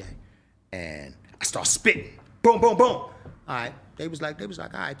 And I start spitting. Boom, boom, boom. All right. They was like, all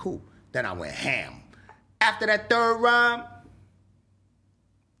right, cool. Then I went ham. After that 3rd rhyme,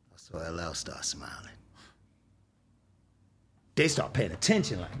 I saw LL start smiling. They start paying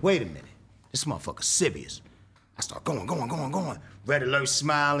attention, like, wait a minute. This motherfucker's serious. I start going. Red Alert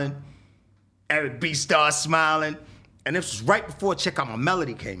smiling. Eric B starts smiling. And this was right before Check Out My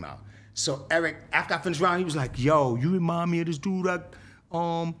Melody came out. So Eric, after I finished rhyming, he was like, yo, you remind me of this dude I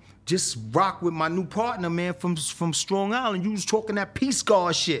just rock with my new partner, man, from Strong Island. You was talking that Peace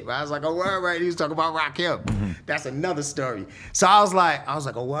Guard shit. Right? I was like, oh, word, right. He was talking about Rakim. Mm-hmm. That's another story. So I was like,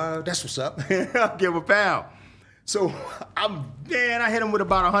 oh, word, that's what's up. I'll give him a pound. So I hit him with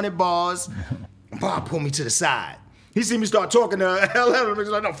about 100 bars. Bob pulled me to the side. He see me start talking to LL, he's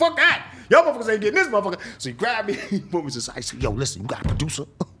like, no, fuck that. Y'all motherfuckers ain't getting this motherfucker. So he grabbed me, he put me to the side. He said, yo, listen, you got a producer?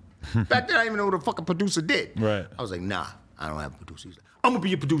 Back then, I didn't even know what a fucking producer did. Right. I was like, nah, I don't have a producer. He's like, I'm gonna be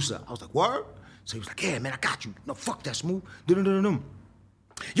your producer. I was like, word? So he was like, yeah, man, I got you. No, fuck that, Smooth. Dum-dum-dum-dum.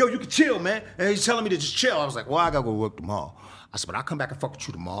 Yo, you can chill, man. And he's telling me to just chill. I was like, well, I gotta go work tomorrow. I said, but I'll come back and fuck with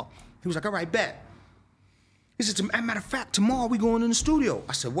you tomorrow. He was like, all right, bet. He said, as a matter of fact, tomorrow we going in the studio.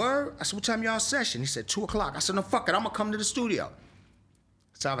 I said, word? I said, what time y'all session? He said, 2 o'clock. I said, no, fuck it, I'm gonna come to the studio.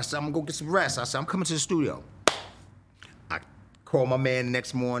 So I said, I'm gonna go get some rest. I said, I'm coming to the studio. I called my man the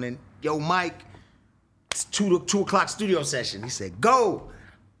next morning. Yo, Mike, it's 2 o'clock studio session. He said, go.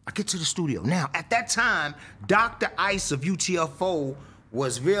 I get to the studio. Now, at that time, Dr. Ice of UTFO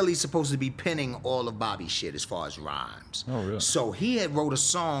was really supposed to be penning all of Bobby's shit as far as rhymes. Oh, really? So he had wrote a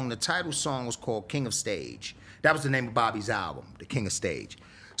song, the title song was called King of Stage. That was the name of Bobby's album, The King of Stage.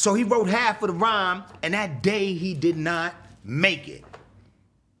 So he wrote half of the rhyme, and that day he did not make it.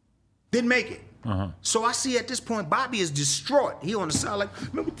 Didn't make it. So I see at this point, Bobby is distraught. He on the side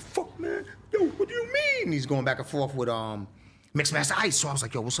like, man, what the fuck, man? Yo, what do you mean? He's going back and forth with Mixmaster Ice. So I was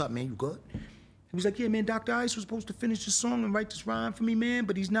like, yo, what's up, man? You good? He was like, yeah, man, Dr. Ice was supposed to finish this song and write this rhyme for me, man,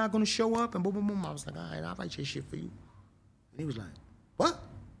 but he's not gonna show up, and boom, boom, boom. I was like, all right, I'll write your shit for you. And he was like, what?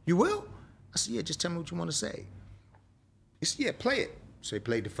 You will? I said, yeah, just tell me what you want to say. He said, yeah, play it. So he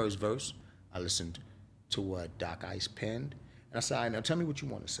played the first verse. I listened to what Doc Ice penned. And I said, all right, now tell me what you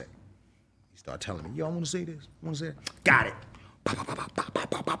want to say. He started telling me, yo, I want to say this. I want to say that. Got it. Pop, pop, pop, pop, pop,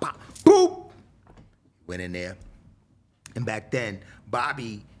 pop, pop, pop. Boop. Went in there. And back then,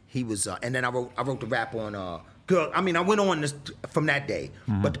 Bobby, he was, and then I wrote the rap on Girl. I mean, I went on this from that day,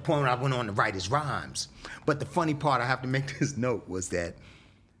 but the point I went on to write his rhymes. But the funny part, I have to make this note, was that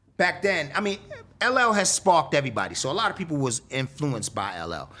back then, I mean, LL has sparked everybody. So a lot of people was influenced by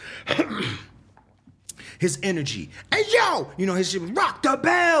LL. His energy. Hey, yo! You know, his shit was rock the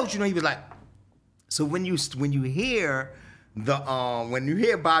bells. You know, he was like, so when you hear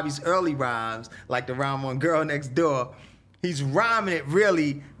Bobby's early rhymes, like the rhyme on Girl Next Door, he's rhyming it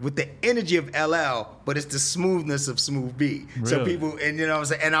really with the energy of LL, but it's the smoothness of Smooth B. Really? So people, and you know what I'm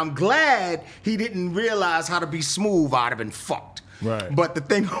saying? And I'm glad he didn't realize how to be smooth. I'd have been fucked. Right. But the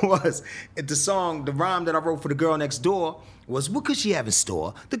thing was, the rhyme that I wrote for The Girl Next Door was, what could she have in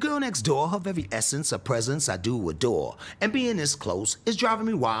store? The girl next door, her very essence, her presence, I do adore. And being this close is driving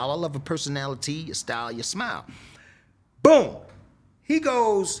me wild. I love her personality, your style, your smile. Boom. He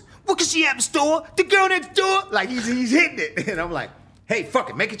goes, what could she have in store? The girl next door. Like, he's hitting it. And I'm like, hey, fuck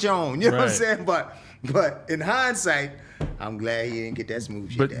it, make it your own. You know what I'm saying? But in hindsight, I'm glad he didn't get that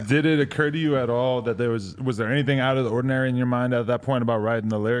smooth shit down. But did it occur to you at all that was there anything out of the ordinary in your mind at that point about writing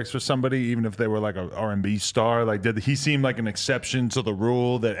the lyrics for somebody, even if they were like an R&B star? Like, did he seem like an exception to the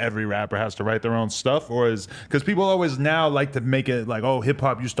rule that every rapper has to write their own stuff? Or because people always now like to make it like, oh,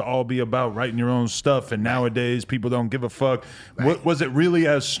 hip-hop used to all be about writing your own stuff, and nowadays people don't give a fuck. Right. Was it really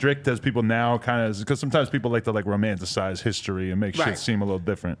as strict as people now kind of, because sometimes people like to like romanticize history and make shit seem a little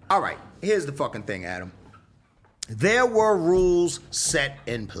different. All right, here's the fucking thing, Adam. There were rules set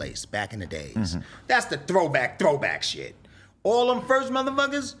in place back in the days. Mm-hmm. That's the throwback shit. All them first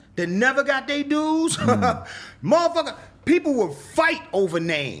motherfuckers that never got their dues, motherfucker, people would fight over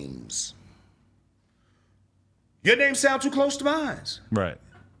names. Your name sound too close to mine. Right.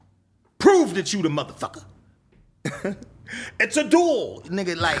 Prove that you the motherfucker. It's a duel,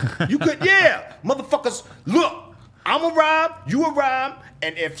 nigga. Like, you could, yeah, motherfuckers, look. I'm a rhyme, you a rhyme,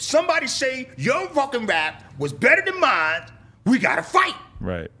 and if somebody say your fucking rap was better than mine, we gotta fight.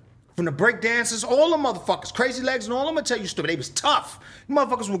 Right. From the break dancers, all the motherfuckers, Crazy Legs and all them, gonna tell you story. They was tough.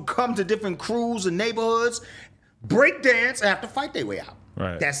 Motherfuckers would come to different crews and neighborhoods, break dance, and have to fight their way out.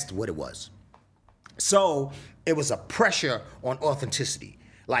 Right. That's what it was. So it was a pressure on authenticity.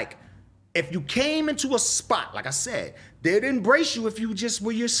 Like, if you came into a spot, like I said, they'd embrace you if you just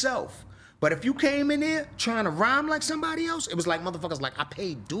were yourself. But if you came in there trying to rhyme like somebody else, it was like motherfuckers like, I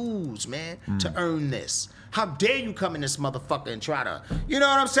paid dues, man, to earn this. How dare you come in this motherfucker and try to, you know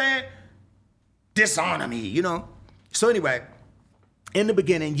what I'm saying? Dishonor me, you know? So anyway, in the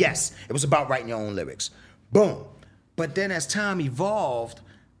beginning, yes, it was about writing your own lyrics. Boom. But then as time evolved,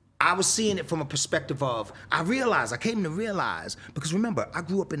 I was seeing it from a perspective of, I came to realize, because remember, I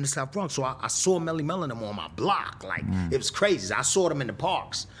grew up in the South Bronx, so I saw Melly Mel and them on my block. Like, it was crazy. I saw them in the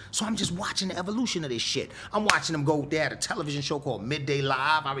parks. So I'm just watching the evolution of this shit. I'm watching them go, they had a television show called Midday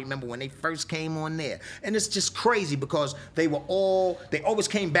Live. I remember when they first came on there. And it's just crazy because they always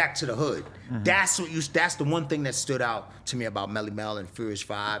came back to the hood. Mm-hmm. That's the one thing that stood out to me about Melly Mel and Furious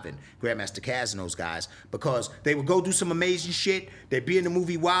 5 and Grandmaster Caz and those guys, because they would go do some amazing shit. They'd be in the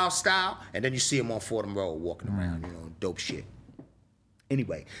movie Wild style, and then you see him on Fordham Road walking around, dope shit.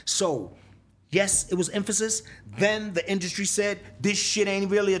 Anyway, so yes, it was emphasis. Then the industry said, this shit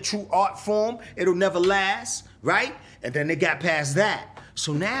ain't really a true art form. It'll never last, right? And then they got past that.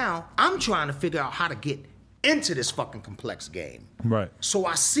 So now I'm trying to figure out how to get into this fucking complex game. Right. So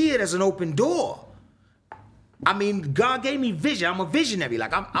I see it as an open door. I mean, God gave me vision. I'm a visionary.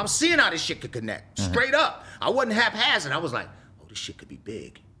 Like, I'm seeing how this shit could connect. Straight up. I wasn't haphazard. I was like, oh, this shit could be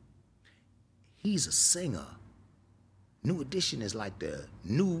big. He's a singer. New Edition is like the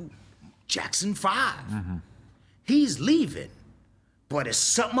new Jackson 5. He's leaving. But it's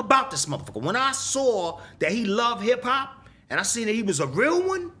something about this motherfucker. When I saw that he loved hip-hop, and I seen that he was a real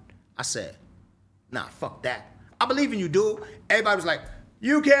one, I said, nah, fuck that. I believe in you, dude. Everybody was like,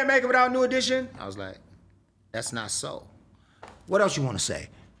 you can't make it without New Edition. I was like, that's not so. What else you want to say?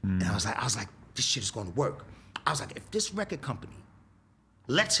 And I was like, this shit is going to work. I was like, if this record company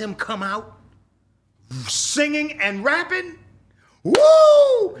lets him come out singing and rapping,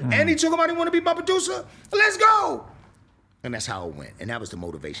 woo! And he took him out, he want to be my producer, let's go. And that's how it went. And that was the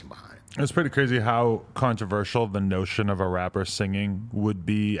motivation behind it. It's pretty crazy how controversial the notion of a rapper singing would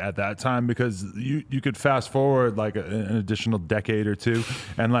be at that time, because you could fast forward like an additional decade or two,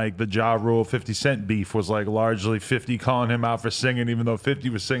 and like the Ja Rule 50 Cent beef was like largely 50 calling him out for singing, even though 50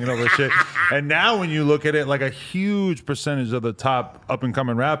 was singing over shit. And now when you look at it, like a huge percentage of the top up and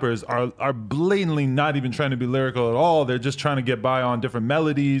coming rappers are blatantly not even trying to be lyrical at all. They're just trying to get by on different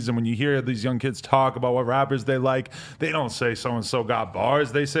melodies. And when you hear these young kids talk about what rappers they like, they don't say so-and-so got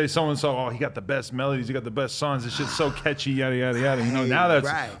bars. They say so-and-so, oh, he got the best melodies, he got the best songs, this shit's so catchy, yada, yada, yada. You know, now that's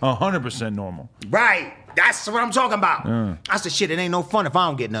 100% normal. Right. That's what I'm talking about. I said, shit, it ain't no fun if I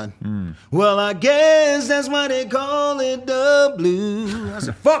don't get none. Well, I guess that's why they call it the blues. I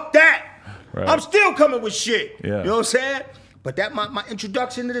said, fuck that. Right. I'm still coming with shit. Yeah. You know what I'm saying? But that my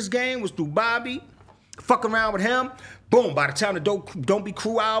introduction to this game was through Bobby, fucking around with him. Boom, by the time the Don't Be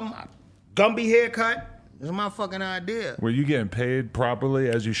Crew album, Gumby haircut, it was my fucking idea. Were you getting paid properly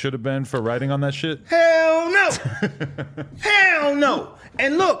as you should have been for writing on that shit? Hell no. Hell no.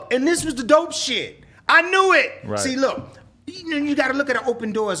 And look, and this was the dope shit. I knew it. Right. See, look, you got to look at an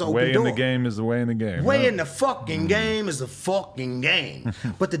open door as an open door. Way in the game is the way in the game. Way in the fucking game is the fucking game.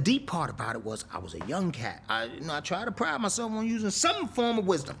 But the deep part about it was I was a young cat. I tried to pride myself on using some form of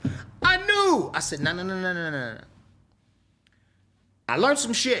wisdom. I knew. I said, no. I learned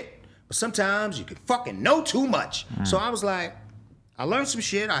some shit. But sometimes you can fucking know too much. So I was like, I learned some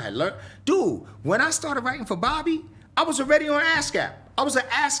shit. I had learned. Dude, when I started writing for Bobby, I was already on ASCAP. I was an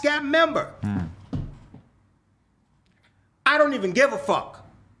ASCAP member. I don't even give a fuck.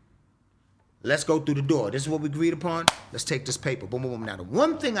 Let's go through the door. This is what we agreed upon. Let's take this paper. Boom, boom, boom. Now, the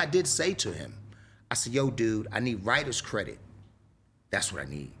one thing I did say to him, I said, yo, dude, I need writer's credit. That's what I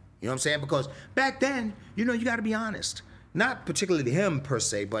need. You know what I'm saying? Because back then, you got to be honest. Not particularly him per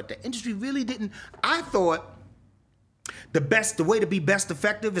se, but the industry really didn't. I thought the way to be best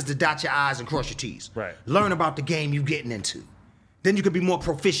effective is to dot your I's and cross your T's. Right. Learn about the game you're getting into. Then you could be more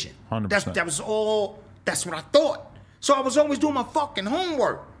proficient. 100%. That's what I thought. So I was always doing my fucking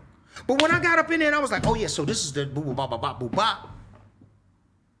homework. But when I got up in there and I was like, oh yeah, so this is the boo boo bop bop bop boo bop.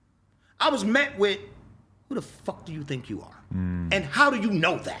 I was met with, who the fuck do you think you are? And how do you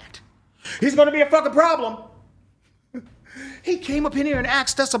know that? He's gonna be a fucking problem. He came up in here and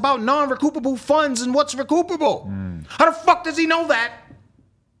asked us about non-recoupable funds and what's recoupable. How the fuck does he know that?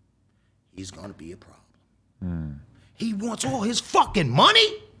 He's gonna be a problem. He wants all his fucking money.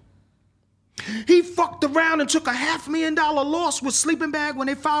 He fucked around and took a $500,000 loss with Sleeping Bag when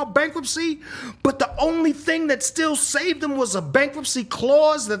they filed bankruptcy, but the only thing that still saved them was a bankruptcy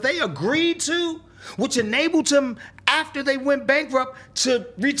clause that they agreed to, which enabled him, after they went bankrupt, to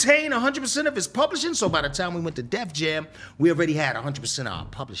retain 100% of his publishing. So by the time we went to Def Jam, we already had 100% of our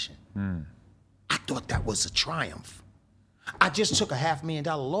publishing. I thought that was a triumph. I just took a $500,000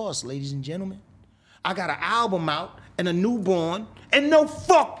 loss, ladies and gentlemen. I got an album out and a newborn and no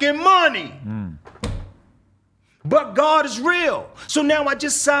fucking money. But God is real. So now I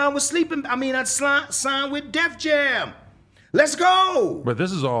just signed with I signed with Def Jam. Let's go. But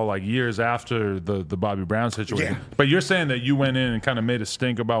this is all like years after the Bobby Brown situation. Yeah. But you're saying that you went in and kind of made a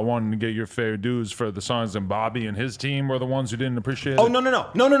stink about wanting to get your fair dues for the songs, and Bobby and his team were the ones who didn't appreciate it? Oh, no.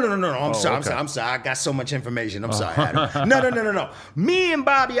 I'm sorry. I got so much information. I'm sorry, Adam. No. Me and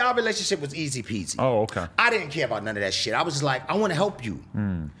Bobby, our relationship was easy peasy. Oh, okay. I didn't care about none of that shit. I was just like, I want to help you.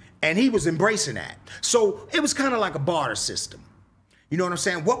 And he was embracing that. So it was kind of like a barter system. You know what I'm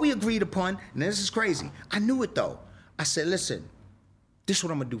saying? What we agreed upon, and this is crazy. I knew it though. I said, listen, this is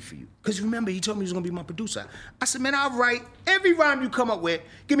what I'm gonna do for you. Because remember, he told me he was gonna be my producer. I said, man, I'll write every rhyme you come up with,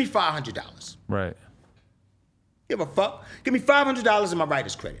 give me $500. Right. Give a fuck. Give me $500 in my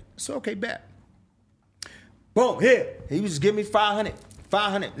writer's credit. So okay, bet. Boom, here. He was giving me 500.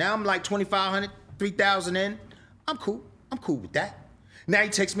 Now I'm like 2,500, 3,000 in. I'm cool with that. Now he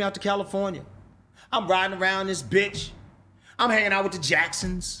takes me out to California. I'm riding around this bitch. I'm hanging out with the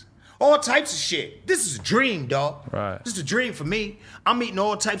Jacksons. All types of shit. This is a dream, dog. Right. This is a dream for me. I'm meeting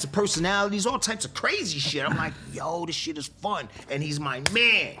all types of personalities, all types of crazy shit. I'm like, yo, this shit is fun. And he's my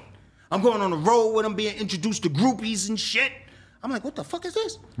man. I'm going on the road with him, being introduced to groupies and shit. I'm like, what the fuck is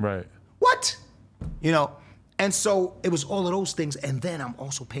this? Right. What? You know? And so it was all of those things. And then I'm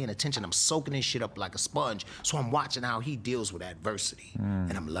also paying attention. I'm soaking this shit up like a sponge. So I'm watching how he deals with adversity.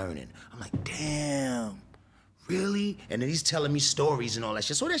 And I'm learning. I'm like, damn. Really? And then he's telling me stories and all that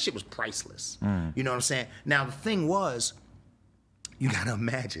shit. So that shit was priceless. You know what I'm saying? Now, the thing was, you gotta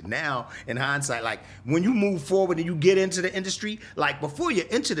imagine now, in hindsight, like, when you move forward and you get into the industry, like, before you're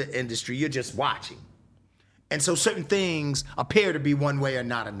into the industry, you're just watching. And so certain things appear to be one way or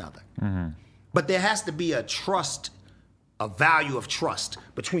not another. But there has to be a trust, a value of trust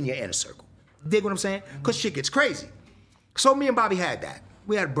between your inner circle. Dig what I'm saying? Because shit gets crazy. So me and Bobby had that.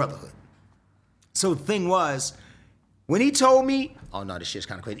 We had a brotherhood. So the thing was, when he told me, oh no, this shit's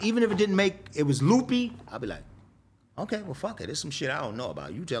kind of crazy. Even if it was loopy, I'd be like, okay, well fuck it. There's some shit I don't know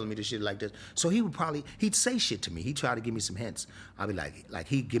about. You telling me this shit like this. So he'd say shit to me. He'd try to give me some hints. I'd be like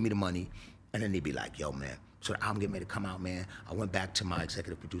he'd give me the money, and then he'd be like, yo man, so the album getting ready to come out, man. I went back to my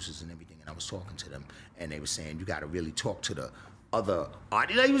executive producers and everything, and I was talking to them, and they were saying, you gotta really talk to the other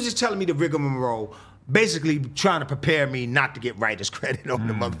artists. He was just telling me the rigmarole, basically trying to prepare me not to get writer's credit on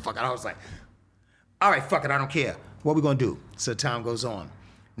the motherfucker. I was like, all right, fuck it, I don't care. What we gonna do? So time goes on.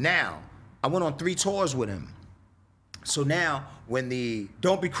 Now, I went on 3 tours with him. So now, when the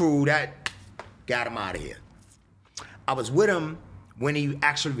Don't Be Cruel, that got him out of here. I was with him when he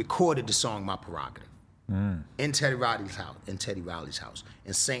actually recorded the song My Prerogative in Teddy Riley's house,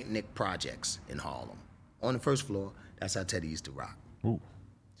 in St. Nick Projects in Harlem. On the first floor, that's how Teddy used to rock. Ooh.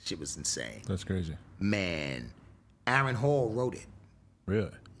 Shit was insane. That's crazy. Man, Aaron Hall wrote it. Really?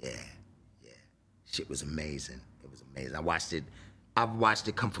 Yeah. Shit was amazing. It was amazing. I've watched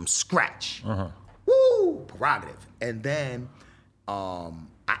it come from scratch. Woo! Prerogative. And then I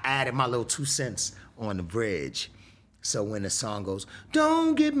added my little 2 cents on the bridge. So when the song goes,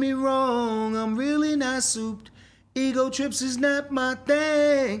 don't get me wrong, I'm really not souped. Ego trips is not my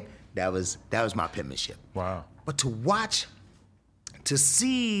thing. That was my penmanship. Wow. But to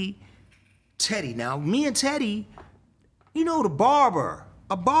see Teddy, now me and Teddy, you know, a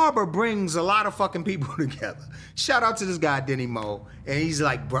barber brings a lot of fucking people together. Shout out to this guy, Denny Moe, and he's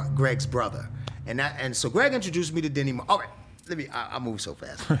like Greg's brother. And so Greg introduced me to Denny Moe. All right, I move so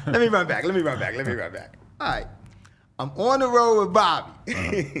fast. Let me run back. All right, I'm on the road with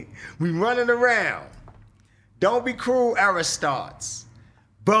Bobby. We running around. Don't Be Cruel era starts.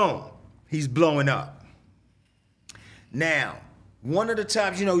 Boom, he's blowing up. Now, one of the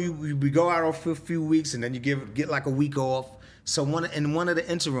times, you know, we go out for a few weeks and then you get like a week off. So in one of the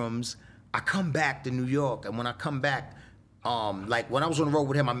interims, I come back to New York, and when I come back, like when I was on the road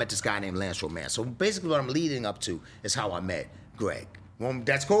with him, I met this guy named Lance Romance. So basically what I'm leading up to is how I met Greg.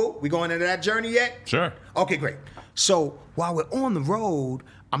 That's cool? We going into that journey yet? Sure. Okay, great. So while we're on the road,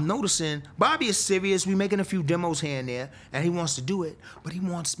 I'm noticing Bobby is serious. We're making a few demos here and there, and he wants to do it, but he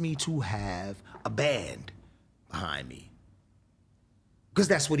wants me to have a band behind me. Because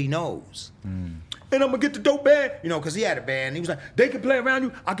that's what he knows. And I'm gonna get the dope band, you know, because he had a band. He was like, they can play around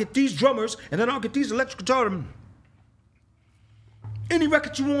you. I'll get these drummers, and then I'll get these electric guitars. Any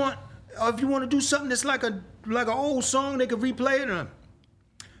record you want, or if you want to do something that's like an old song, they can replay it.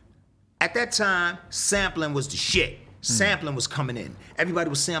 At that time, sampling was the shit. Sampling was coming in. Everybody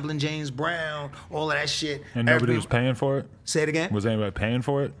was sampling James Brown, all of that shit. And nobody was paying for it? Say it again? Was anybody paying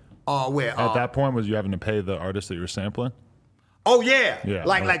for it? Where? At that point, was you having to pay the artist that you were sampling? Oh, yeah. Yeah.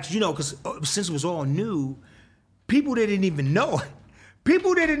 Like you know, because since it was all new, people didn't even know.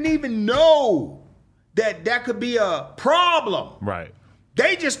 People didn't even know that could be a problem. Right.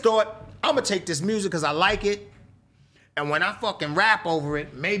 They just thought, I'm going to take this music because I like it. And when I fucking rap over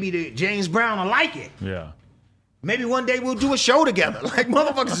it, maybe the James Brown will like it. Yeah. Maybe one day we'll do a show together. Like,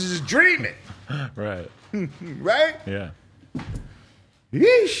 motherfuckers is just dreaming. Right. Right? Yeah.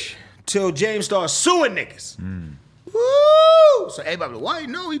 Yeesh. Till James started suing niggas. Woo! So everybody was like, why?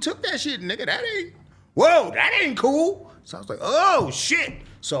 No, he took that shit, nigga. That ain't cool. So I was like, oh, shit.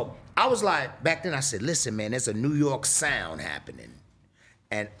 So I was like, back then I said, listen, man, there's a New York sound happening.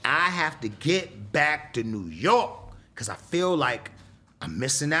 And I have to get back to New York because I feel like I'm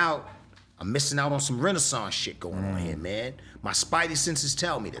missing out. I'm missing out on some Renaissance shit going on here, man. My spidey senses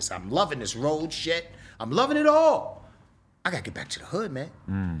tell me this. I'm loving this road shit. I'm loving it all. I gotta get back to the hood,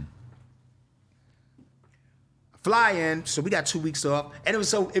 man. I fly in, so we got 2 weeks off, and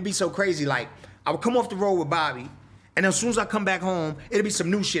it'd be so crazy. Like, I would come off the road with Bobby, and as soon as I come back home, it'd be some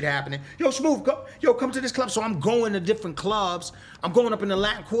new shit happening. Yo, Smooth, come to this club. So I'm going to different clubs. I'm going up in the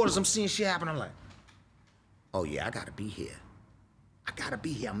Latin quarters. I'm seeing shit happen. I'm like, oh yeah, I gotta be here. I gotta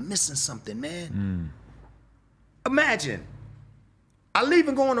be here. I'm missing something, man. Imagine, I leave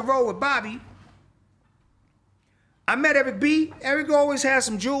and go on the road with Bobby. I met Eric B. Eric always has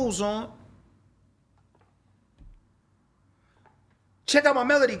some jewels on. Check Out My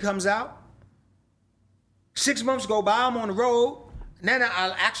Melody comes out. 6 months go by, I'm on the road. And then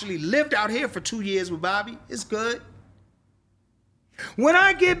I actually lived out here for 2 years with Bobby. It's good. When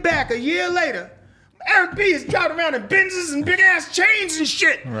I get back a year later, Eric B is driving around in Benzes and big ass chains and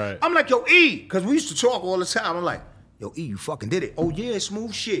shit. Right. I'm like, yo, E, because we used to talk all the time. I'm like, yo, E, you fucking did it. Oh yeah,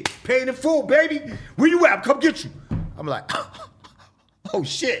 Smooth shit. Paid in full, baby. Where you at? Come get you. I'm like, oh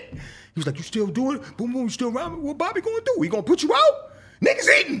shit. He was like, you still doing it? Boom, boom, you still around me? What Bobby gonna do? He gonna put you out? Niggas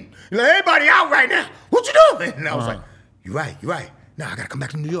eating. Like, everybody out right now. What you doing? And I was like, you're right. Nah, I gotta come back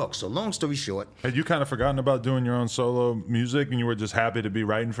to New York. So long story short. Had you kind of forgotten about doing your own solo music and you were just happy to be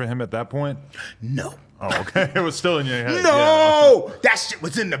writing for him at that point? No. Oh, okay. It was still in your head. No! Yeah. That shit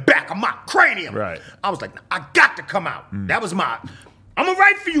was in the back of my cranium. Right. I was like, I got to come out. That was I'm gonna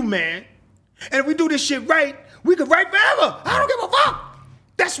write for you, man. And if we do this shit right, we could write forever. I don't give a fuck.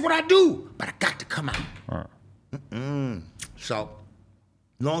 That's what I do. But I got to come out. So,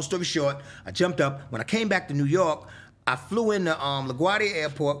 long story short, I jumped up. When I came back to New York, I flew into LaGuardia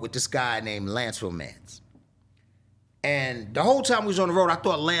Airport with this guy named Lance Romance. And the whole time we was on the road, I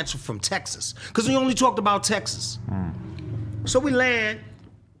thought Lance was from Texas, because we only talked about Texas. So we land,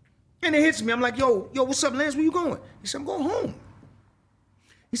 and it hits me. I'm like, yo, what's up, Lance? Where you going? He said, I'm going home.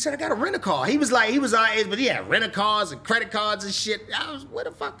 He said, I got to rent a car. He was our age, but he had rent-a-cars and credit cards and shit. I was, what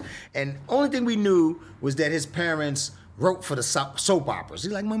the fuck? And only thing we knew was that his parents wrote for the soap operas.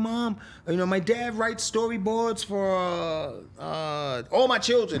 He's like, my dad writes storyboards for all my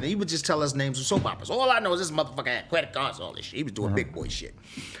children. And he would just tell us names of soap operas. All I know is this motherfucker had credit cards and all this shit. He was doing big boy shit.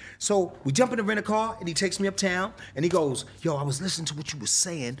 So we jump in the rent-a-car, and he takes me uptown, and he goes, yo, I was listening to what you were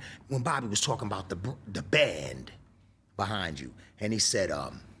saying when Bobby was talking about the band behind you. And he said,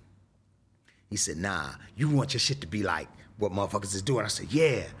 nah, you want your shit to be like what motherfuckers is doing. I said,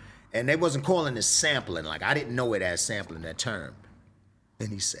 yeah. And they wasn't calling this sampling. Like, I didn't know it as sampling, that term.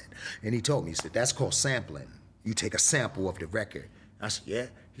 And he told me, that's called sampling. You take a sample of the record. I said, yeah?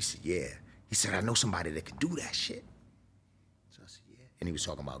 He said, yeah. He said, I know somebody that can do that shit. So I said, yeah. And he was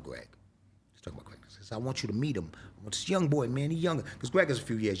talking about Greg. I said, I want you to meet him. I want this young boy, man, he's younger. Because Greg is a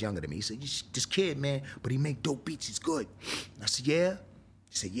few years younger than me. He said, this kid, man, but he make dope beats, he's good. I said, yeah?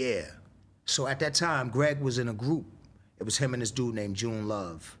 He said, yeah. So at that time, Greg was in a group. It was him and this dude named June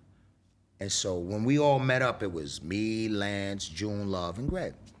Love. And so when we all met up, it was me, Lance, June Love, and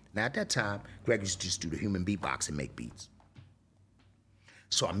Greg. Now at that time, Greg used to just do the human beatbox and make beats.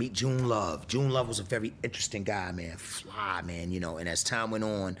 So I meet June Love. June Love was a very interesting guy, man, fly, man, and as time went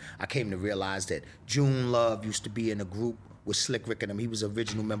on, I came to realize that June Love used to be in a group with Slick Rick and him. He was an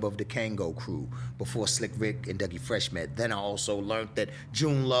original member of the Kango crew before Slick Rick and Dougie Fresh met. Then I also learned that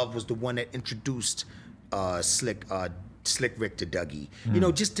June Love was the one that introduced Slick Rick to Dougie.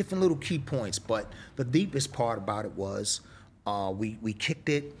 Just different little key points. But the deepest part about it was we kicked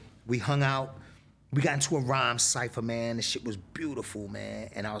it, we hung out, we got into a rhyme cipher, man. The shit was beautiful, man.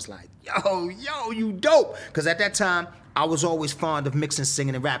 And I was like, yo, you dope. Because at that time, I was always fond of mixing,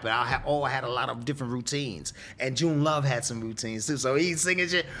 singing, and rapping. I had a lot of different routines. And June Love had some routines too. So he's singing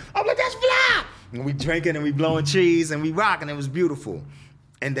shit. I'm like, that's fly. And we drinking and we blowing cheese and we rocking. It was beautiful.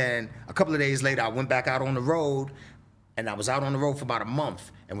 And then a couple of days later, I went back out on the road. And I was out on the road for about a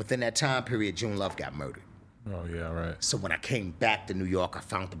month. And within that time period, June Love got murdered. Oh, yeah, right. So when I came back to New York, I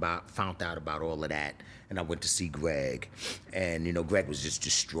found out about all of that. And I went to see Greg. And, Greg was just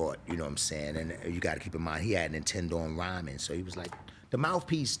distraught, you know what I'm saying? And you got to keep in mind, he had Nintendo on rhyming. So he was like, the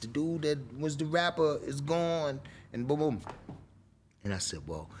mouthpiece, the dude that was the rapper is gone. And boom, boom. And I said,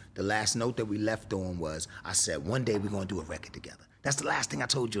 well, the last note that we left on was, I said, one day we're going to do a record together. That's the last thing I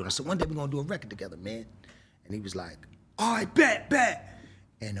told you. And I said, one day we're going to do a record together, man. And he was like, all right, bet.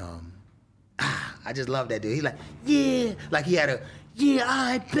 And I just love that dude. He like, yeah. Like he had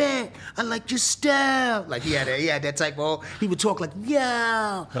I bet. I like your style. Like he had that type of, he would talk like,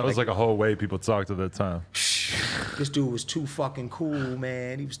 yeah. That was like a whole way people talked at that time. This dude was too fucking cool,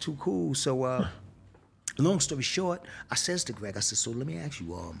 man. He was too cool. So long story short, I says to Greg, I said, so let me ask you,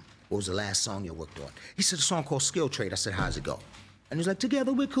 what was the last song you worked on? He said, a song called Skill Trade. I said, how's it go? And he's like,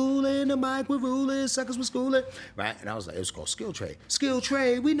 together we're coolin', the mic we're ruling, suckers we're schooling, right? And I was like, it was called Skill Trade. Skill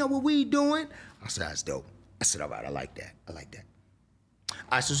Trade, we know what we doing. I said, that's dope. I said, all right, I like that.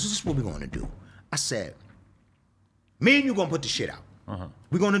 I said, so this is what we're gonna do. I said, me and you gonna put the shit out.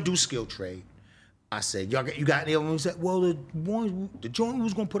 We're gonna do Skill Trade. I said, you got any of them? He said, well, the joint we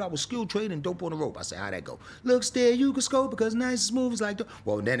was gonna put out was Skill Trade and Dope on the Rope. I said, how'd that go? Look, still, you can scope because nice and smooth is like dope.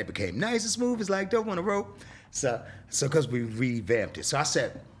 Well, then it became nice and smooth is like Dope on the Rope. So because we revamped it. So I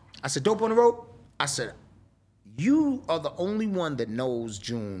said, Dope on the Rope. I said, you are the only one that knows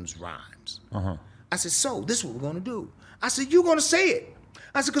June's rhymes. I said, so this is what we're gonna do. I said, you're gonna say it.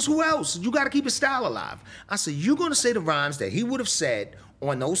 I said, because who else? You gotta keep his style alive. I said, you're gonna say the rhymes that he would have said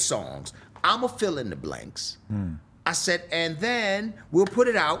on those songs. I'ma fill in the blanks. I said, and then we'll put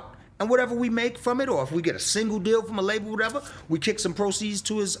it out, and whatever we make from it, or if we get a single deal from a label, whatever, we kick some proceeds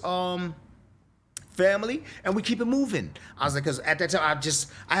to his family, and we keep it moving. I was like, because at that time,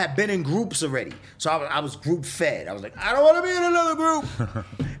 I had been in groups already, so I was group fed. I was like, I don't want to be in another group.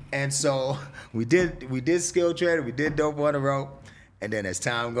 And so we did Skill Trade, we did Dope on the Rope, and then as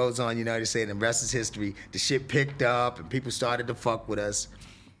time goes on, you know, they say the rest is history. The shit picked up, and people started to fuck with us.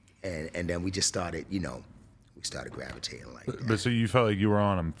 And then we just started, we started gravitating like that. But so you felt like you were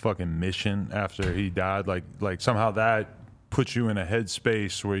on a fucking mission after he died? Like somehow that put you in a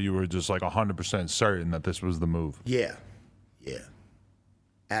headspace where you were just like 100% certain that this was the move? Yeah.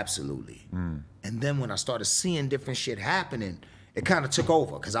 Absolutely. And then when I started seeing different shit happening, it kind of took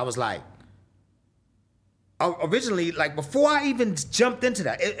over because I was like, originally, like before I even jumped into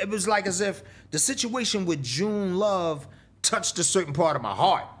that, it was like as if the situation with June Love touched a certain part of my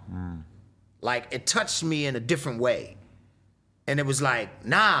heart. Like it touched me in a different way. And it was like,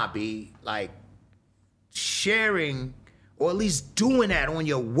 nah, B, like sharing or at least doing that on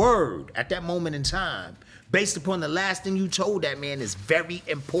your word at that moment in time, based upon the last thing you told that man is very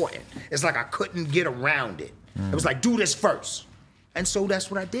important. It's like I couldn't get around it. It was like, do this first. And so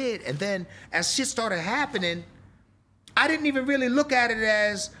that's what I did. And then as shit started happening, I didn't even really look at it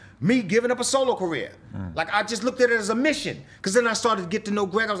as me giving up a solo career. Like I just looked at it as a mission. Cause then I started to get to know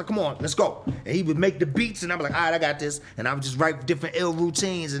Greg. I was like, come on, let's go. And he would make the beats and I'm like, all right, I got this. And I would just write different ill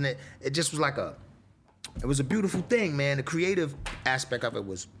routines and it just was like it was a beautiful thing, man. The creative aspect of it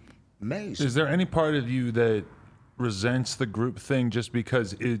was amazing. Is there any part of you that resents the group thing just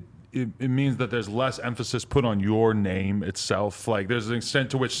because it means that there's less emphasis put on your name itself? Like there's an extent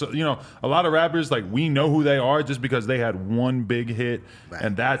to which, a lot of rappers, like we know who they are just because they had one big hit, right,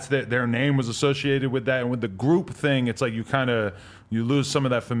 and that's their name was associated with that. And with the group thing, it's like you lose some of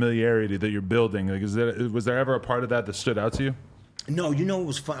that familiarity that you're building. Like was there ever a part of that stood out to you? No, it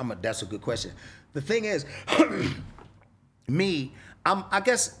was fun. That's a good question. The thing is, I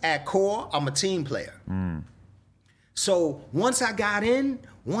guess at core, I'm a team player. So once I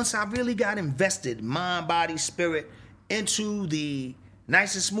really got invested, mind, body, spirit, into the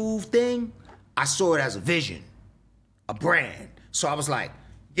Nice and Smooth thing, I saw it as a vision, a brand. So I was like,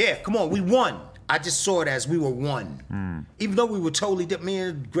 yeah, come on, we won. I just saw it as we were one. Even though we were totally different. Me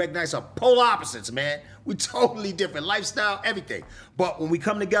and Greg Nice are polar opposites, man. We're totally different, lifestyle, everything. But when we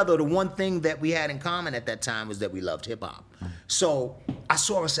come together, the one thing that we had in common at that time was that we loved hip hop. So I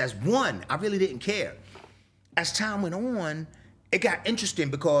saw us as one. I really didn't care. As time went on, it got interesting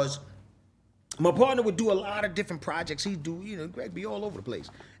because my partner would do a lot of different projects. He'd do, Greg be all over the place.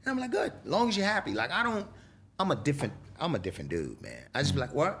 And I'm like, good, as long as you're happy. Like I'm a different dude, man. I just be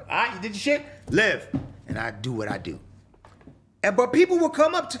like, what? All right, you did your shit? Live. And I do what I do. But people will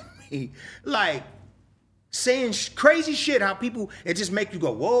come up to me like saying crazy shit, how it just make you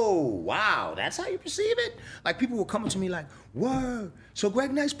go, whoa, wow, that's how you perceive it? Like people will come up to me like, word, so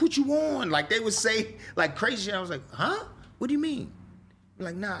Greg Nice put you on. Like they would say like crazy shit. I was like, huh? What do you mean? I'm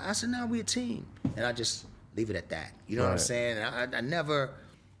like, nah. I said, nah, we a team. And I just leave it at that. You know what I'm saying? And I never,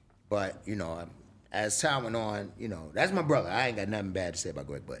 but as time went on, that's my brother. I ain't got nothing bad to say about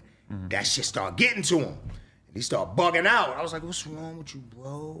Greg, but that shit started getting to him. And he started bugging out. I was like, what's wrong with you,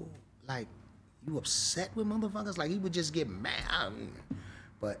 bro? Like, you upset with motherfuckers? Like, he would just get mad.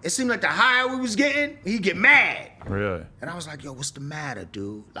 But it seemed like the higher we was getting, he'd get mad. Really? And I was like, yo, what's the matter,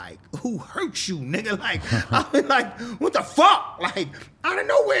 dude? Like, who hurt you, nigga? Like, I was like, what the fuck? Like, out of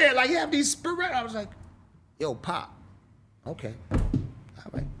nowhere, like, you have these spirit. I was like, yo, Pop, okay. All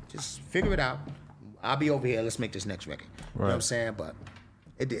right, just figure it out. I'll be over here. Let's make this next record. Right. You know what I'm saying? But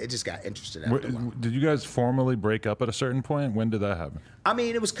it just got interesting after a while. Did you guys formally break up at a certain point? When did that happen? I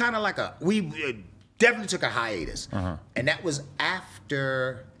mean, it was kind of like we definitely took a hiatus. And that was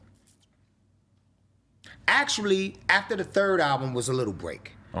after, actually, after the third album was a little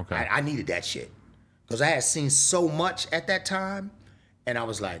break. Okay. I needed that shit. Because I had seen so much at that time. And I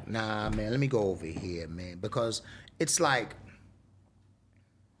was like, nah, man, let me go over here, man. Because it's like,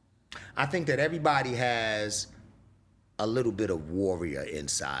 I think that everybody has a little bit of warrior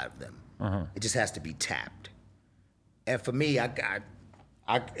inside of them. It just has to be tapped. And for me, I'm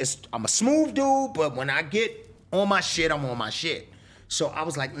a smooth dude, but when I get on my shit, I'm on my shit. So I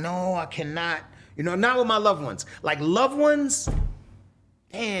was like, no, I cannot. You know, not with my loved ones. Like loved ones,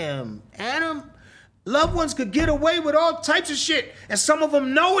 damn, Adam, loved ones could get away with all types of shit, and some of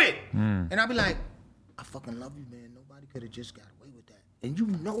them know it. And I'll be like, I fucking love you, man. Nobody could have just got away with that. And you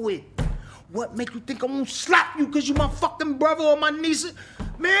know it. What make you think I'm gonna slap you because you my fucking brother or my niece?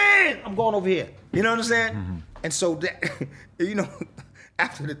 Man, I'm going over here. You know what I'm saying? And so that, you know,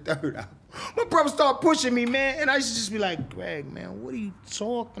 after the third album, my brother started pushing me, man. And I used to just be like, Greg, man, what are you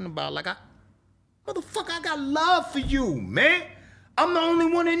talking about? Like, motherfucker, I got love for you, man. I'm the only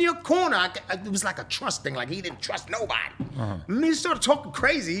one in your corner. It was like a trust thing. Like, he didn't trust nobody. And he started talking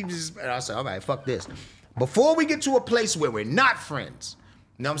crazy. And I said, all right, fuck this. Before we get to a place where we're not friends,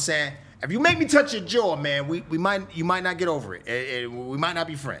 you know what I'm saying? If you make me touch your jaw, man, you might not get over it. We might not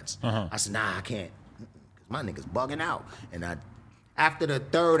be friends. I said, nah, I can't. Because my nigga's bugging out. And after the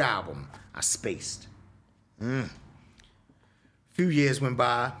third album, I spaced. A few years went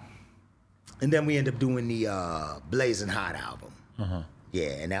by. And then we ended up doing the Blazing Hot album. Yeah,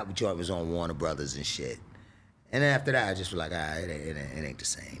 and that joint was on Warner Brothers and shit. And then after that, I just was like, it ain't the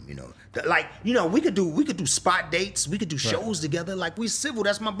same, you know. Like, you know, we could do spot dates, we could do shows together. Like, we civil,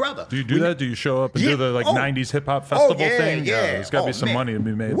 that's my brother. Do you do that? Do you show up and do the 90s hip hop festival thing? Yeah. There's gotta be some money to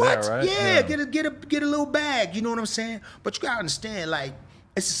be made there, right? Yeah, get a little bag, you know what I'm saying? But you gotta understand, like,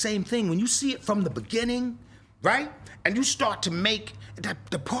 it's the same thing. When you see it from the beginning, right? And you start to make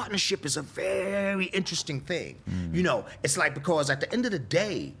the partnership is a very interesting thing. You know, it's like, because at the end of the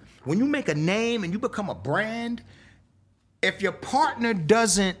day, when you make a name and you become a brand, if your partner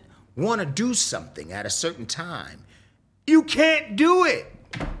doesn't want to do something at a certain time, you can't do it.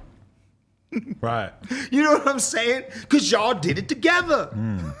 Right. You know what I'm saying? Because y'all did it together.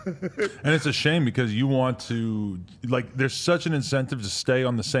 And it's a shame because you want to, like, there's such an incentive to stay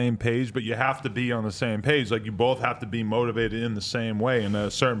on the same page, but you have to be on the same page. Like, you both have to be motivated in the same way. And at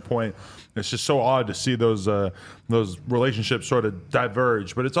a certain point, it's just so odd to see those relationships sort of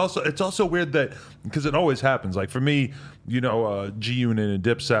diverge. But it's also weird that, because it always happens. Like, for me, you know, G-Unit and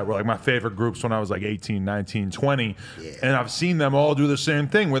Dipset were like my favorite groups when I was like 18, 19, 20. Yeah. And I've seen them all do the same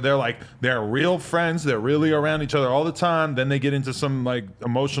thing where they're real friends, they're really around each other all the time. Then they get into some like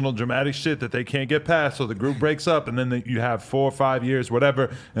emotional, dramatic shit that they can't get past. So the group breaks up, and then you have 4 or 5 years,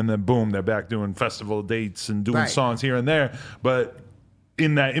 whatever, and then boom, they're back doing festival dates and doing songs here and there. But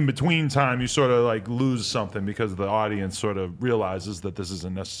in that in-between time, you sort of like lose something because the audience sort of realizes that this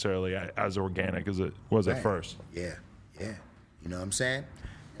isn't necessarily as organic as it was at first. Yeah. You know what I'm saying?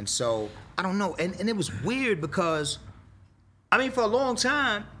 And so, I don't know. And it was weird because, I mean, for a long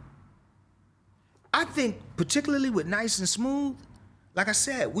time, I think particularly with Nice and Smooth, like I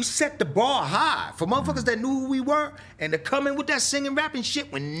said, we set the bar high for motherfuckers that knew who we were, and to come in with that singing, rapping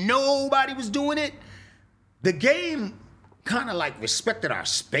shit when nobody was doing it. The game kind of like respected our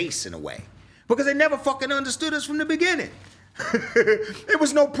space in a way, because they never fucking understood us from the beginning. There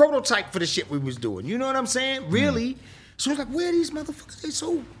was no prototype for the shit we was doing. You know what I'm saying? Really. So it's like, where are these motherfuckers? They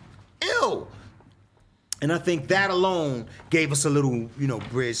so ill. And I think that alone gave us a little, you know,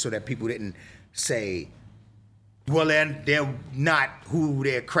 bridge so that people didn't say, well, they're not who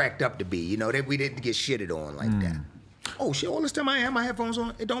they're cracked up to be. You know, we didn't get shitted on like that. Oh, shit, all this time I have my headphones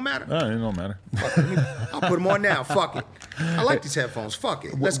on, it don't matter. It don't matter. Fuck it. I'll put them on now. Fuck it. I like these headphones. Fuck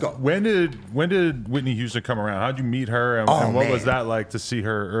it. Let's go. When did Whitney Houston come around? How'd you meet her, and what was that like to see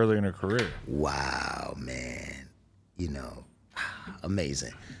her early in her career? Wow, man. You know,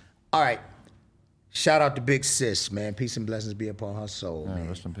 amazing. All right. Shout out to Big Sis, man. Peace and blessings be upon her soul, man.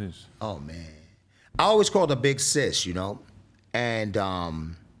 Rest in peace. Oh, man. I always called her Big Sis, you know? And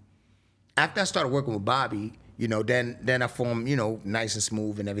after I started working with Bobby, you know, then I formed, you know, Nice and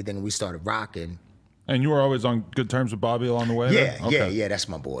Smooth and everything, and we started rocking. And you were always on good terms with Bobby along the way? Yeah, that's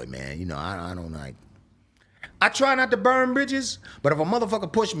my boy, man. You know, I don't like... I try not to burn bridges, but if a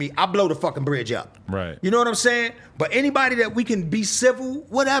motherfucker push me, I blow the fucking bridge up. Right. You know what I'm saying? But anybody that we can be civil,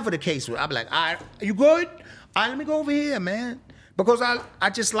 whatever the case was, I'll be like, all right, are you good? All right, let me go over here, man. Because I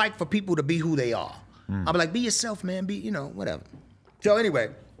just like for people to be who they are. I'll be like, be yourself, man. Be, you know, whatever. So anyway.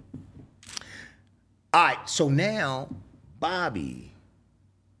 All right, so now, Bobby,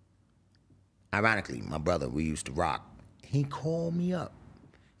 ironically, my brother, we used to rock. He called me up.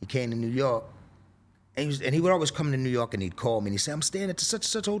 He came to New York. And he would always come to New York and he'd call me and he'd say, I'm staying at such and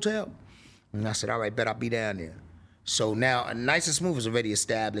such hotel. And I said, all right, bet I'll be down there. So now, Nice and Smooth was already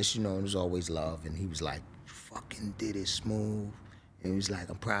established, you know, and it was always love. And he was like, you fucking did it, Smooth. And he was like,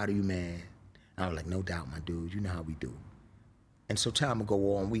 I'm proud of you, man. And I was like, no doubt, my dude, you know how we do. And so time would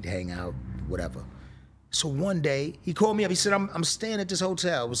go on, we'd hang out, whatever. So one day, he called me up, he said, I'm staying at this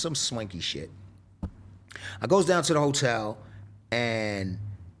hotel with some swanky shit. I goes down to the hotel, and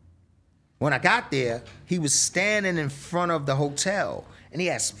when I got there, he was standing in front of the hotel, and he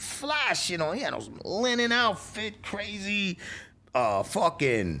had some fly shit on. He had those linen outfit, crazy,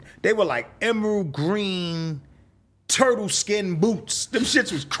 they were like emerald green turtle skin boots. Them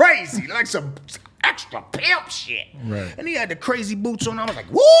shits was crazy, like some extra pimp shit. Right. And he had the crazy boots on. I was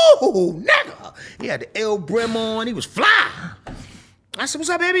like, woo, nigga. He had the L brim on. He was fly. I said, what's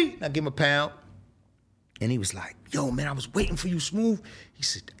up, baby? I give him a pound. And he was like, yo, man, I was waiting for you, Smooth. He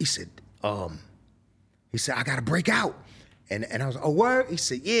said, I gotta break out. And I was like, oh, word? He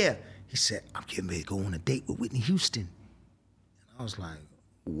said, yeah. He said, I'm getting ready to go on a date with Whitney Houston. And I was like,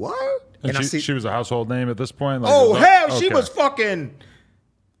 what? And she was a household name at this point? Like, oh, hell, she was fucking,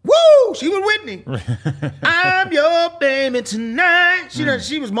 woo, she was Whitney. I'm your baby tonight.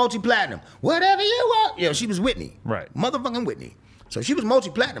 She was multi-platinum. Whatever you want. Yeah, she was Whitney. Right. Motherfucking Whitney. So she was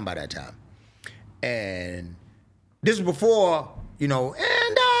multi-platinum by that time. And this was before, you know,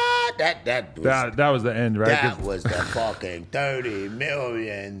 and that was the end, right? That was the fucking 30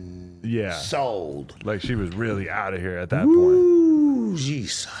 million sold. Like she was really out of here at that point.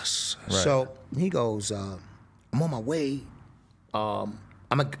 Jesus. Right. So he goes, I'm on my way. I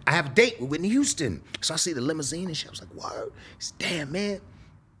have a date with Whitney Houston. So I see the limousine and shit. I was like, word? He said, damn, man.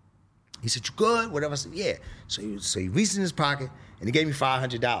 He said, you good? Whatever. I said, yeah. So he reached in his pocket and he gave me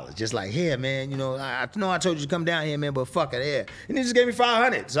 $500. Just like, here, man, you know, I know I told you to come down here, man, but fuck it, here. And he just gave me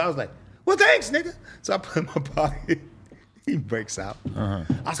 $500. So I was like, well, thanks, nigga. So I put it in my pocket. He breaks out. I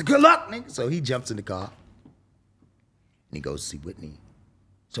was like, good luck, nigga. So he jumps in the car. And he goes to see Whitney.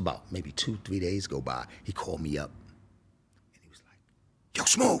 So about maybe 2-3 days go by. He called me up. And he was like, yo,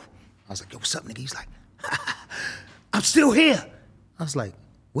 Smooth. I was like, yo, what's up, nigga? He's like, I'm still here. I was like,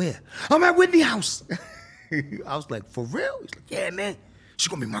 where? I'm at Whitney house. I was like, for real? He's like, yeah, man. She's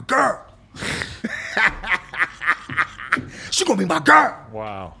gonna be my girl. She's gonna be my girl.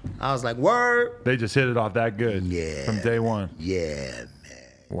 Wow. I was like, word. They just hit it off that good. Yeah. From day one. Yeah, man.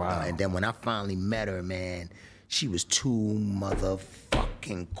 Wow. And then when I finally met her, man, she was too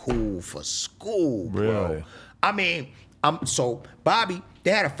motherfucking cool for school, bro. Really? I mean, so Bobby,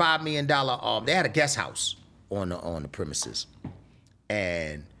 they had a $5 million, they had a guest house on the premises.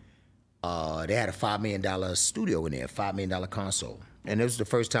 And they had a $5 million studio in there, $5 million console. And it was the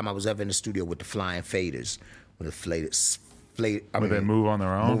first time I was ever in the studio with the Flying Faders. With the they move on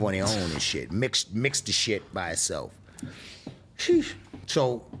their own? Move on their own and shit. Mix the shit by itself. Sheesh.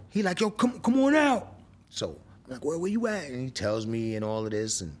 So he like, yo, come on out. So I'm like, where you at? And he tells me and all of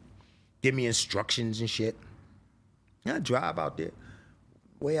this and give me instructions and shit. And I drive out there.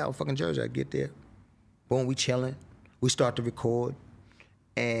 Way out in fucking Jersey, I get there. Boom, we chilling. We start to record.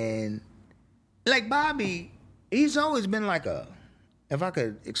 And like Bobby, he's always been like if I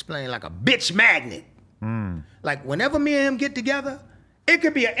could explain, like a bitch magnet. Like whenever me and him get together, it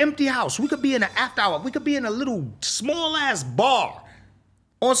could be an empty house. We could be in an after hour. We could be in a little small ass bar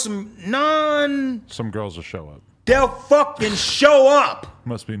on some Some girls will show up. They'll fucking show up.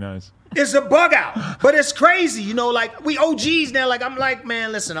 Must be nice. It's a bug out. But it's crazy, you know, like we OGs now. Like I'm like,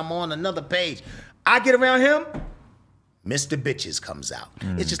 man, listen, I'm on another page. I get around him, Mr. Bitches comes out.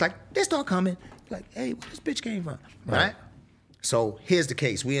 It's just like, they start coming. Like, hey, where this bitch came from? Right? So here's the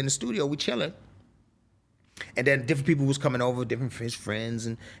case. We in the studio, we chilling. And then different people was coming over, different his friends,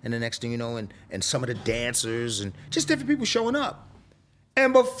 and the next thing you know, and some of the dancers, and just different people showing up.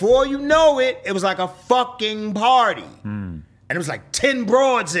 And before you know it, it was like a fucking party. And it was like 10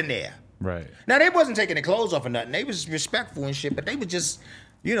 broads in there. Right. Now, they wasn't taking their clothes off or nothing. They was respectful and shit, but they was just,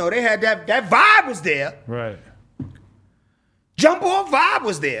 you know, they had that vibe was there. Right. Jump off vibe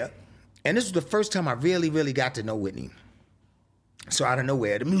was there. And this was the first time I really, really got to know Whitney. So out of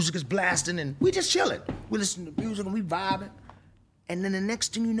nowhere, the music is blasting and we just chilling. We listen to music and we vibing. And then the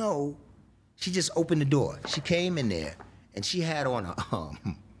next thing you know, she just opened the door. She came in there and she had on a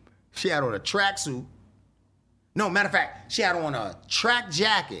tracksuit. No, matter of fact, she had on a track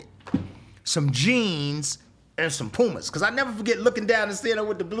jacket, some jeans, and some Pumas. Cause I never forget looking down and seeing her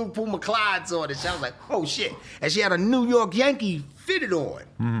with the blue Puma Clydes on and I was like, oh shit. And she had a New York Yankee fitted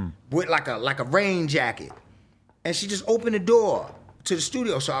on with like a rain jacket. And she just opened the door to the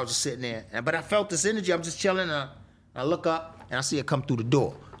studio, so I was just sitting there. But I felt this energy. I'm just chilling, and I look up, and I see her come through the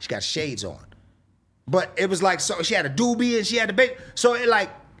door. She got shades on. But it was like, so she had a doobie and she had a baby. So it like,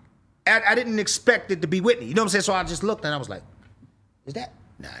 I didn't expect it to be Whitney. You know what I'm saying? So I just looked and I was like, is that?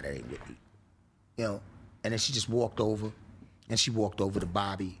 Nah, that ain't Whitney. You know? And then she just walked over and she walked over to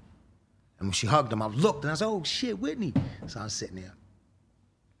Bobby. And when she hugged him, I looked and I was like, oh shit, Whitney. So I was sitting there.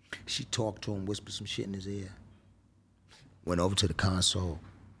 She talked to him, whispered some shit in his ear. Went over to the console,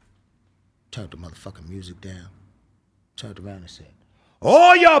 turned the motherfucking music down, turned around and said,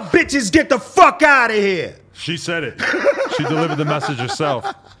 all y'all bitches get the fuck out of here. She said it. She delivered the message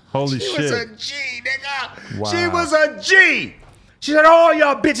herself. Holy shit. She was a G, nigga. Wow. She was a G. She said, all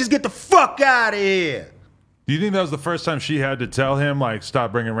y'all bitches get the fuck out of here. Do you think that was the first time she had to tell him, like,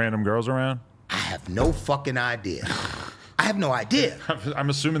 stop bringing random girls around? I have no fucking idea. I have no idea.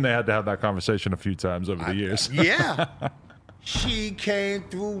 I'm assuming they had to have that conversation a few times over the years. Yeah. She came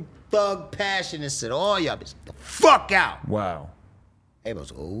through thug passion and said, all y'all bitches, get the fuck out. Wow. Everybody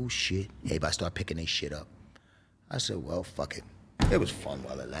was like, oh shit. Everybody started picking their shit up. I said, well, fuck it. It was fun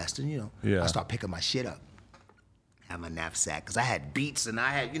while it lasted, you know. Yeah. I started picking my shit up. Had my knapsack, because I had beats and I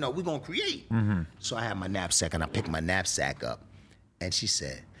had, you know, we're going to create. Mm-hmm. So I had my knapsack and I picked my knapsack up. And she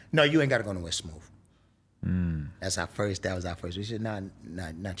said, no, you ain't got to go nowhere, Smooth. That was our first. She said, nah,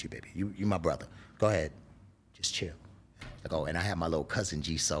 not you, baby. You my brother. Go ahead. Just chill. Like, oh, and I had my little cousin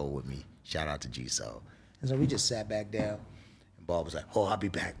G-Soul with me. Shout out to G-Soul. And so we just sat back down. And Bob was like, oh, I'll be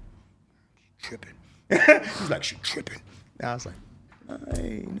back. She tripping. He's like, she tripping. And I was like,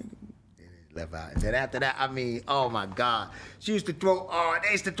 hey, nigga. Left out. And then after that, I mean, oh my God. She used to throw,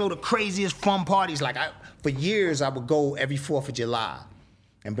 they used to throw the craziest fun parties. Like, for years, I would go every 4th of July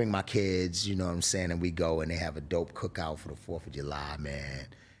and bring my kids, you know what I'm saying? And we go and they have a dope cookout for the 4th of July, man,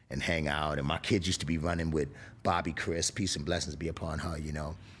 and hang out. And my kids used to be running with Bobby Chris, peace and blessings be upon her, you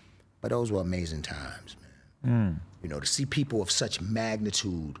know. But those were amazing times, man. You know, to see people of such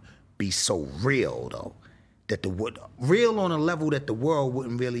magnitude be so real, though. That real on a level that the world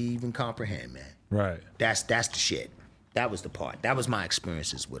wouldn't really even comprehend, man. Right. That's the shit. That was the part. That was my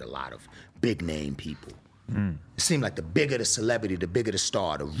experiences with a lot of big name people. It seemed like the bigger the celebrity, the bigger the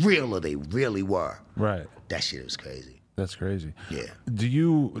star, the realer they really were. Right. That shit was crazy. That's crazy. Yeah.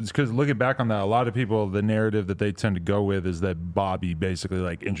 Because looking back on that, a lot of people, the narrative that they tend to go with is that Bobby basically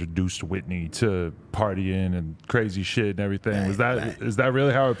like introduced Whitney to partying and crazy shit and everything. Right, Is that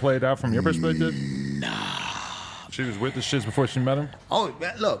really how it played out from your perspective? Nah. She was with the shits before she met him? Oh,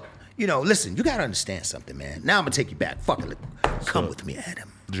 man, look, you know, listen, you gotta understand something, man. Now I'm gonna take you back. Fuck it. Come with me,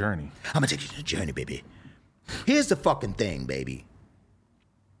 Adam. Journey. I'm gonna take you to the journey, baby. Here's the fucking thing, baby.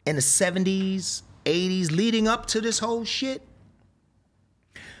 In the 70s, 80s, leading up to this whole shit,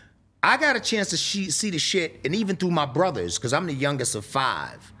 I got a chance to see the shit, and even through my brothers, because I'm the youngest of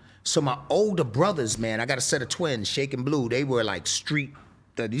 5. So my older brothers, man, I got a set of twins, Shake and Blue. They were like street,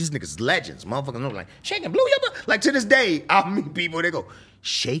 these niggas legends. Motherfuckers know like, Shake and Blue, like to this day, I'll meet people, they go,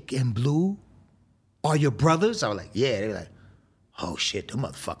 Shake and Blue are your brothers? I was like, yeah. They were like, oh shit, them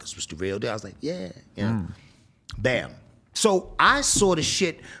motherfuckers was the real deal. I was like, yeah, you know. Bam. So I saw the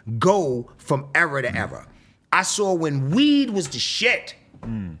shit go from era to era. I saw when weed was the shit.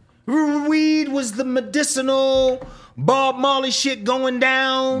 Weed was the medicinal Bob Marley shit going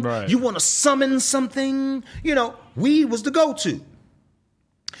down. Right. You want to summon something, you know, weed was the go-to.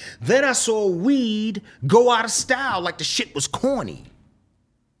 Then I saw weed go out of style, like the shit was corny.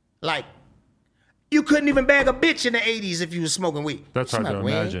 Like, you couldn't even bag a bitch in the 80s if you was smoking weed. That's hard to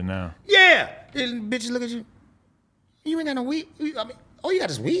imagine now. Yeah. Bitches look at you. You ain't got no weed. I mean, all you got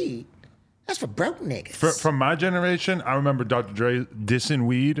is weed. That's for broke niggas. From my generation, I remember Dr. Dre dissing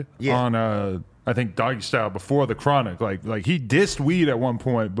weed on, I think, Doggy Style before the Chronic. Like he dissed weed at one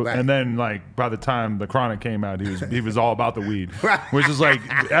point, but and then like by the time the Chronic came out, he was all about the weed. Which is like,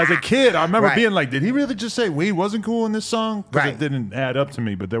 as a kid, I remember being like, did he really just say weed wasn't cool in this song? Because it didn't add up to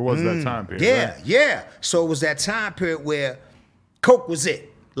me, but there was that time period. Yeah. So it was that time period where Coke was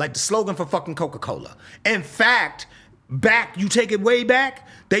it. Like the slogan for fucking Coca-Cola. In fact, you take it way back,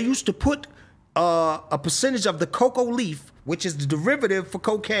 they used to put a percentage of the cocoa leaf, which is the derivative for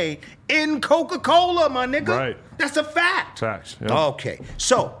cocaine, in Coca-Cola, my nigga. Right. That's a fact. Facts. Yeah. Okay.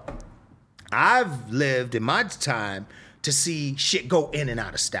 So I've lived in my time to see shit go in and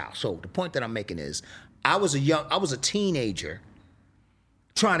out of style. So the point that I'm making is I was a teenager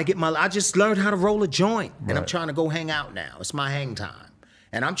trying to I just learned how to roll a joint, and I'm trying to go hang out now. It's my hang time.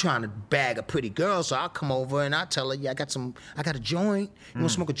 And I'm trying to bag a pretty girl, so I'll come over and I'll tell her, yeah, I got a joint. You wanna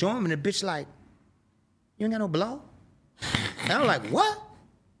smoke a joint? And the bitch like, you ain't got no blow? And I'm like, what?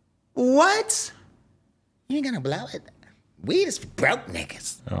 What? You ain't got no blow? Weed is for broke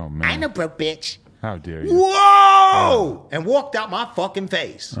niggas. Oh, man. I ain't no broke bitch. How dare you? Whoa! And walked out my fucking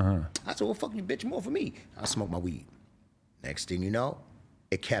face. I said, well, fuck you, bitch, more for me. I smoked my weed. Next thing you know,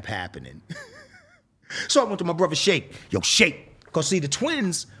 it kept happening. So I went to my brother Shake. Yo, Shake. Because see, the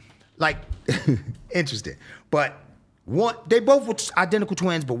twins, like, interesting. But they both were identical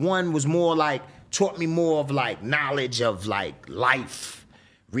twins, but one was more like, taught me more of like knowledge of like life.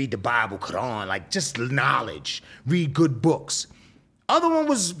 Read the Bible, Quran, like just knowledge. Read good books. Other one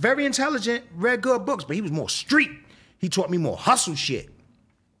was very intelligent, read good books, but he was more street. He taught me more hustle shit.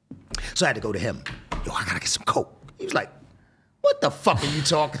 So I had to go to him. Yo, I gotta get some coke. He was like, what the fuck are you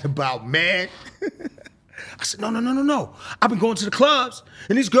talking about, man? I said, no. I've been going to the clubs,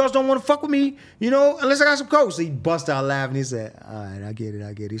 and these girls don't want to fuck with me, unless I got some coke. So he bust out laughing. He said, all right, I get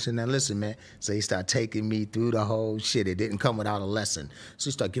it. He said, now listen, man. So he started taking me through the whole shit. It didn't come without a lesson. So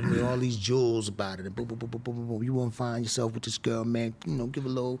he started giving me all these jewels about it. And boom, boom, boom, boom, boom, boom. You won't find yourself with this girl, man. Give a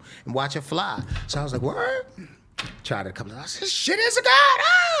little and watch her fly. So I was like, word? Tried it a couple of times. This shit is a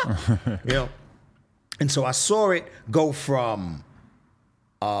god. And so I saw it go from,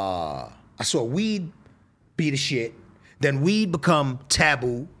 I saw weed be the shit, then weed become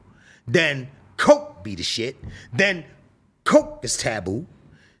taboo, then coke be the shit, then coke is taboo,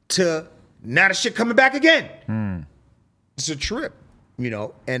 to now the shit coming back again. It's a trip,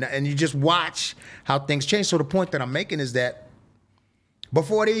 and you just watch how things change. So the point that I'm making is that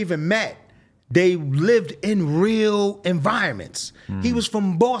before they even met, they lived in real environments. He was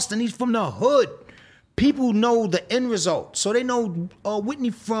from Boston, he's from the hood. People know the end result. So they know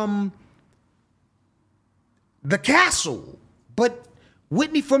Whitney from the Castle, but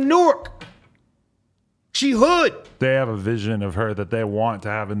Whitney from Newark. She hood. They have a vision of her that they want to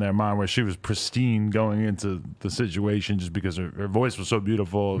have in their mind where she was pristine going into the situation just because her voice was so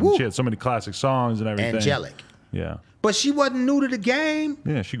beautiful. And she had so many classic songs and everything. Angelic. Yeah. But she wasn't new to the game.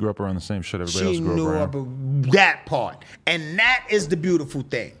 Yeah, she grew up around the same shit everybody else She grew knew up around. that part. And that is the beautiful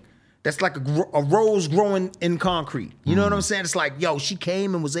thing. That's like a rose growing in concrete. You know what I'm saying? It's like, yo, she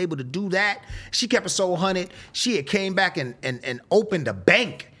came and was able to do that. She kept it so 100. She had came back and opened a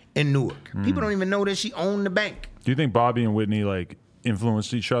bank in Newark. People don't even know that she owned the bank. Do you think Bobby and Whitney like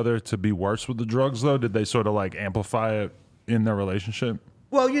influenced each other to be worse with the drugs though? Did they sort of like amplify it in their relationship?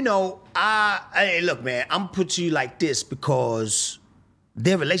 Well, look, man, I'm put to you like this because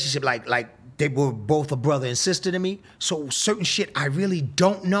their relationship, like they were both a brother and sister to me. So certain shit I really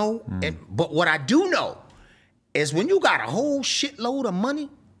don't know. But what I do know is when you got a whole shitload of money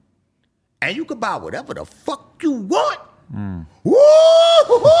and you can buy whatever the fuck you want. Woo!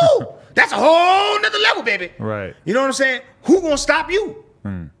 That's a whole nother level, baby. Right. You know what I'm saying? Who gonna stop you?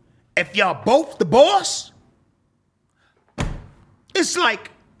 If y'all both the boss, it's like,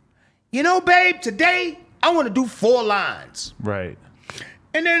 babe, today I want to do 4 lines. Right.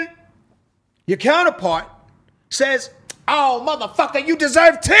 And then your counterpart says, oh, motherfucker, you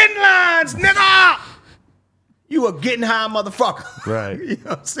deserve 10 lines, nigga! You a getting high motherfucker. Right. You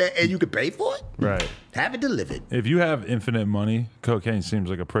know what I'm saying? And you can pay for it. Right. Have it delivered. If you have infinite money, cocaine seems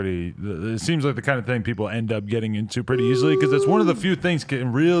like it seems like the kind of thing people end up getting into pretty easily because it's one of the few things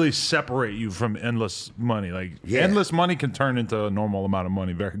can really separate you from endless money. Like endless money can turn into a normal amount of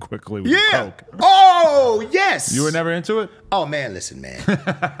money very quickly with coke. Oh, yes. You were never into it? Oh, man, listen, man.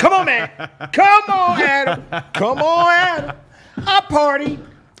 Come on, man. Come on, Adam. Come on, Adam. I party.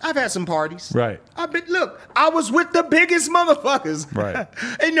 I've had some parties. Right. Look, I was with the biggest motherfuckers. Right.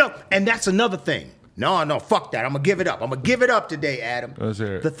 And that's another thing. No, fuck that. I'm going to give it up. I'm going to give it up today, Adam. Let's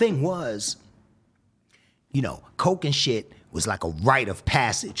hear it. The thing was, coke and shit was like a rite of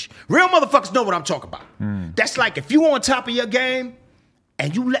passage. Real motherfuckers know what I'm talking about. That's like if you on top of your game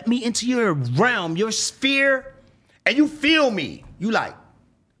and you let me into your realm, your sphere, and you feel me, you like,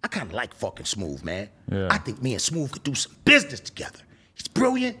 I kind of like fucking Smooth, man. Yeah. I think me and Smooth could do some business together. He's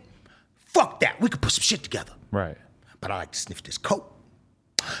brilliant. Fuck that. We could put some shit together. Right. But I like to sniff this coke.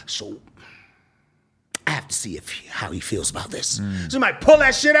 So I have to see how he feels about this. So he might pull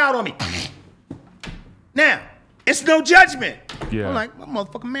that shit out on me. Now, it's no judgment. Yeah. I'm like, my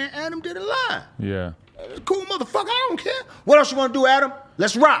motherfucking man Adam did a lie. Yeah. Cool motherfucker, I don't care. What else you want to do, Adam?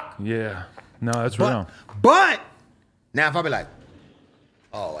 Let's rock. Yeah. No, that's real. But now if I be like,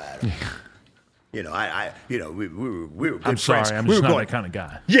 oh, Adam. We were good I'm sorry, friends. I'm just not that kind of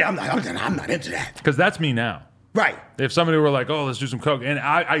guy. Yeah, I'm not into that. Because that's me now. Right. If somebody were like, oh, let's do some coke. And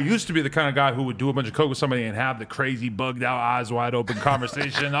I used to be the kind of guy who would do a bunch of coke with somebody and have the crazy bugged out, eyes wide open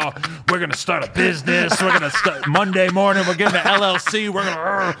conversation. Oh, we're going to start a business. We're going to start Monday morning. We're getting an LLC. We're going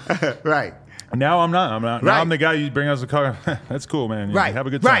to. Right. Now I'm not. Now Right. I'm the guy you bring us a car. That's cool, man. Yeah, Right. Have a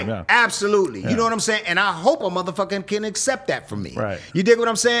good time. Right. Yeah. Absolutely. You know what I'm saying? And I hope a motherfucker can accept that from me. Right. You dig what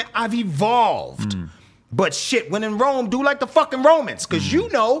I'm saying? I've evolved. But shit, when in Rome, do like the fucking Romans. Because you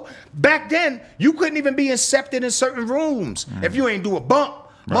know, back then, you couldn't even be accepted in certain rooms if you ain't do a bump.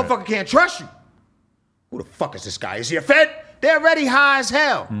 Right. Motherfucker can't trust you. Who the fuck is this guy? Is he a Fed? They're already high as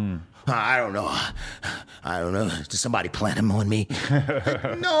hell. I don't know. Did somebody plant him on me?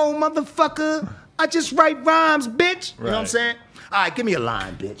 No, motherfucker. I just write rhymes, bitch. You know what I'm Right. saying? All right, give me a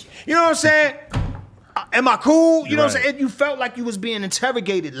line, bitch. You know what I'm saying? Am I cool? You know what I'm Right. saying? You felt like you was being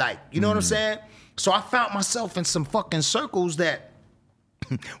interrogated, like. You know what I'm saying? So I found myself in some fucking circles that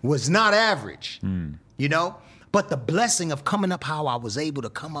was not average. You know? But the blessing of coming up how I was able to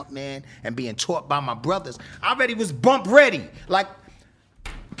come up, man, and being taught by my brothers, I already was bump ready. Like,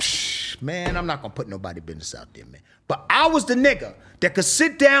 man, I'm not gonna put nobody business out there, man. But I was the nigga that could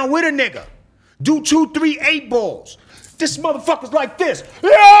sit down with a nigga, do 2, 3, 8 balls. This motherfucker's like this.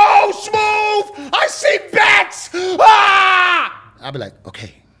 Yo, Smooth! I see bats! Ah! I'll be like,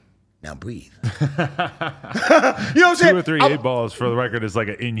 okay, now breathe. You know what I'm saying? 2 or 3 8 balls, for the record, is like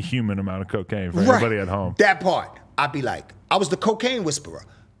an inhuman amount of cocaine for everybody at home. That part. I'd be like, I was the cocaine whisperer.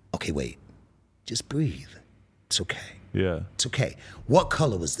 Okay, wait. Just breathe. It's okay. Yeah. It's okay. What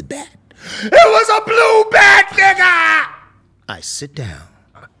color was the bat? It was a blue bat, nigga! I sit down.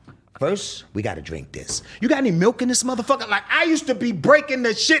 First, we gotta drink this. You got any milk in this motherfucker? Like, I used to be breaking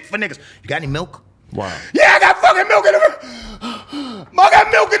the shit for niggas. You got any milk? Wow. Yeah, I got fucking milk in the I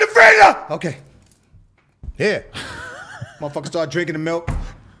got milk in the freezer! Okay. Here. Motherfucker start drinking the milk.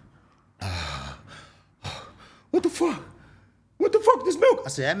 What the fuck? What the fuck this milk? I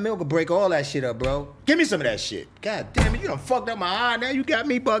said, that milk will break all that shit up, bro. Give me some of that shit. God damn it, you done fucked up my eye. Now you got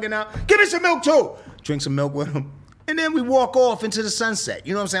me bugging out. Give me some milk too. Drink some milk with him. And then we walk off into the sunset.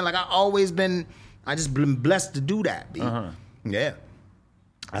 You know what I'm saying? Like, I just been blessed to do that, B. Yeah.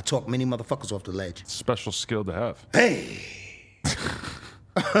 I talk many motherfuckers off the ledge. Special skill to have. Hey.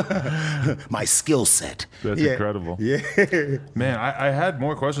 My skill set. That's incredible. Yeah. Man, I had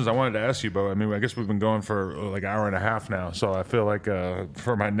more questions I wanted to ask you, but I mean, I guess we've been going for like an hour and a half now, so I feel like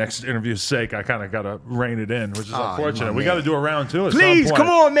for my next interview's sake, I kind of got to rein it in, which is unfortunate. We got to do a round 2 at Please, some point. come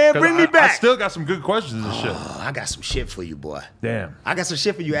on, man, bring me back. I still got some good questions and shit. I got some shit for you, boy. Damn. I got some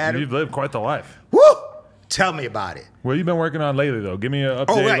shit for you, Adam. You've lived quite the life. Woo! Tell me about it. What have you been working on lately, though? Give me an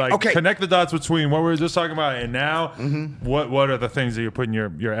update. Right, like, okay. Connect the dots between what we were just talking about and now. What are the things that you're putting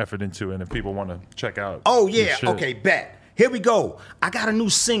your effort into, and if people want to check out? Oh, your yeah. shit? Okay, bet. Here we go. I got a new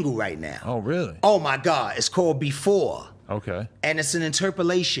single right now. Oh, really? Oh, my God. It's called Before. Okay. And it's an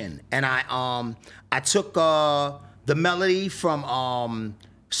interpolation. And I took the melody from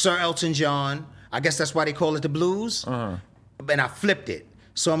Sir Elton John. I guess that's why they call it the blues. And I flipped it.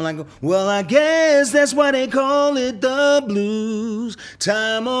 So I'm like, well, I guess that's why they call it the blues.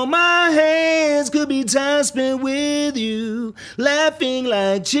 Time on my hands could be time spent with you. Laughing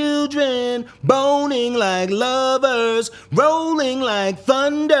like children, boning like lovers, rolling like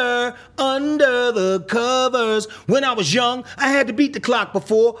thunder under the covers. When I was young, I had to beat the clock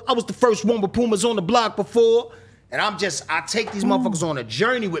before. I was the first one with Pumas on the block before. And I take these motherfuckers on a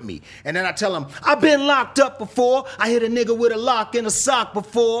journey with me. And then I tell them, I've been locked up before. I hit a nigga with a lock in a sock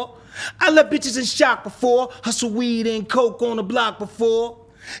before. I left bitches in shock before. Hustle weed and coke on the block before.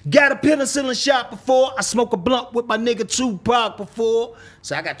 Got a penicillin shot before. I smoke a blunt with my nigga Tupac before.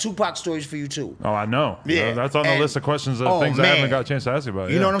 So I got Tupac stories for you too. Oh, I know. Yeah. That's on the list of questions of things I haven't got a chance to ask you about.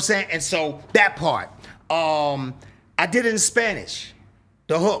 You know what I'm saying? And so that part, I did it in Spanish.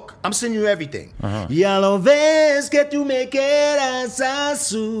 The hook. I'm sending you everything. Ya lo ves que tú me quedas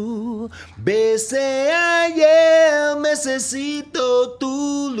azul. Besé ayer, necesito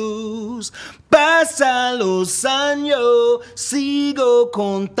tu luz. Pasa los años, sigo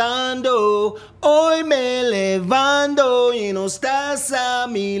contando. Hoy me levanto y no estás a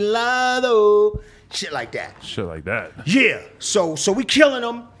mi lado. Shit like that. Shit like that. Yeah. So we killing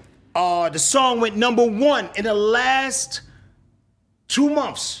them. The song went #1 in the last 2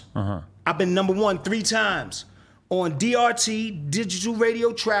 months. I've been #1 3 times on DRT, Digital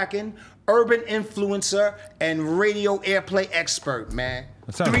Radio Tracking, Urban Influencer, and Radio Airplay Expert, man.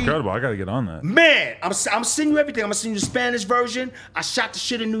 That sounds incredible. I got to get on that. Man, I'm sending you everything. I'm going to send you the Spanish version. I shot the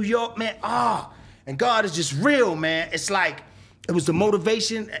shit in New York, man. And God is just real, man. It's like, it was the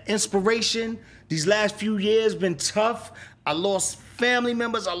motivation, inspiration. These last few years been tough. I lost family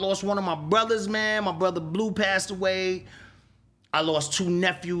members. I lost one of my brothers, man. My brother Blue passed away. I lost 2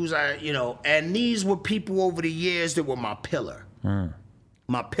 nephews, and these were people over the years that were my pillar.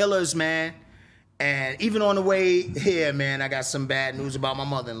 My pillars, man. And even on the way here, man, I got some bad news about my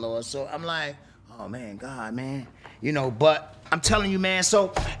mother-in-law. So I'm like, oh, man, God, man. You know, but I'm telling you, man,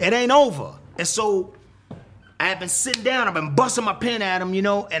 so it ain't over. And so I had been sitting down, I've been busting my pen at him, you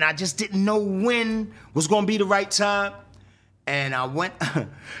know, and I just didn't know when was going to be the right time. And I went,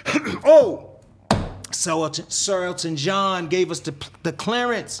 Sir Elton John gave us the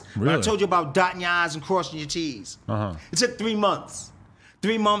clearance. Really? When I told you about dotting your I's and crossing your T's. It took 3 months.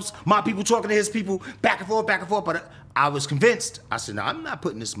 3 months, my people talking to his people, back and forth, but I was convinced. I said, no, I'm not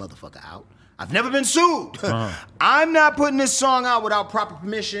putting this motherfucker out. I've never been sued. I'm not putting this song out without proper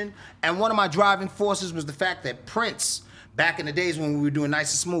permission. And one of my driving forces was the fact that Prince, back in the days when we were doing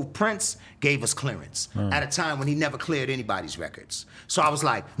Nice and Smooth, Prince gave us clearance at a time when he never cleared anybody's records. So I was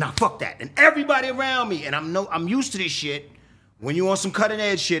like, nah, fuck that. And everybody around me, and I'm used to this shit. When you on some cutting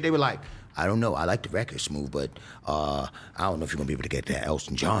edge shit, they were like, I don't know, I like the record Smooth, but I don't know if you're gonna be able to get that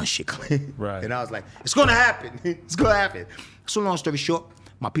Elton John shit cleared. Right. And I was like, it's gonna happen. It's gonna happen. So long story short,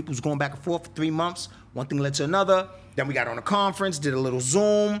 my people was going back and forth for 3 months. One thing led to another. Then we got on a conference, did a little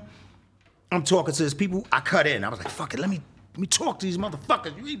Zoom. I'm talking to his people. I cut in. I was like, fuck it, let me talk to these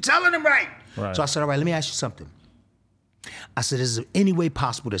motherfuckers. You ain't telling them right. So I said, all right, let me ask you something. I said, is there any way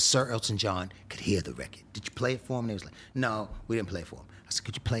possible that Sir Elton John could hear the record? Did you play it for him? And they was like, no, we didn't play it for him. I said,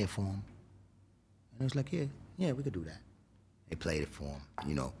 could you play it for him? And he was like, yeah, we could do that. They played it for him,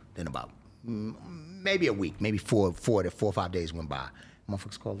 you know. Then about maybe a week, maybe 4 or 5 days went by.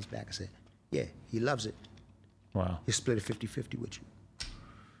 Motherfuckers called us back and said, yeah, he loves it. Wow. He'll split it 50-50 with you.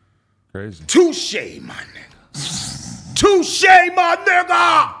 Crazy. Touché, my nigga. Touché, my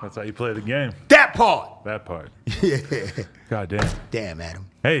nigga. That's how you play the game. That part. That part. Yeah. God damn. Damn, Adam.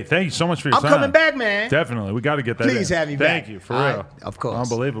 Hey, thank you so much for your I'm time. coming back, man. Definitely. We got to get that Please in. have me back. Thank you, for real. Right, of course.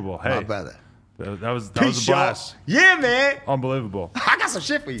 Unbelievable. Hey. My brother. That was a Peace, blast. y'all. Yeah, man. Unbelievable. I got some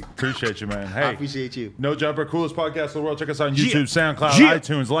shit for you. Appreciate you, man. Hey. I appreciate you. No Jumper, coolest podcast in the world. Check us out on YouTube, SoundCloud, Yeah.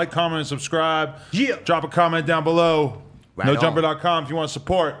 iTunes. Like, comment, and subscribe. Yeah. Drop a comment down below. Right NoJumper.com if you want to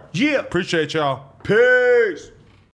support. Yeah. Appreciate y'all. Peace.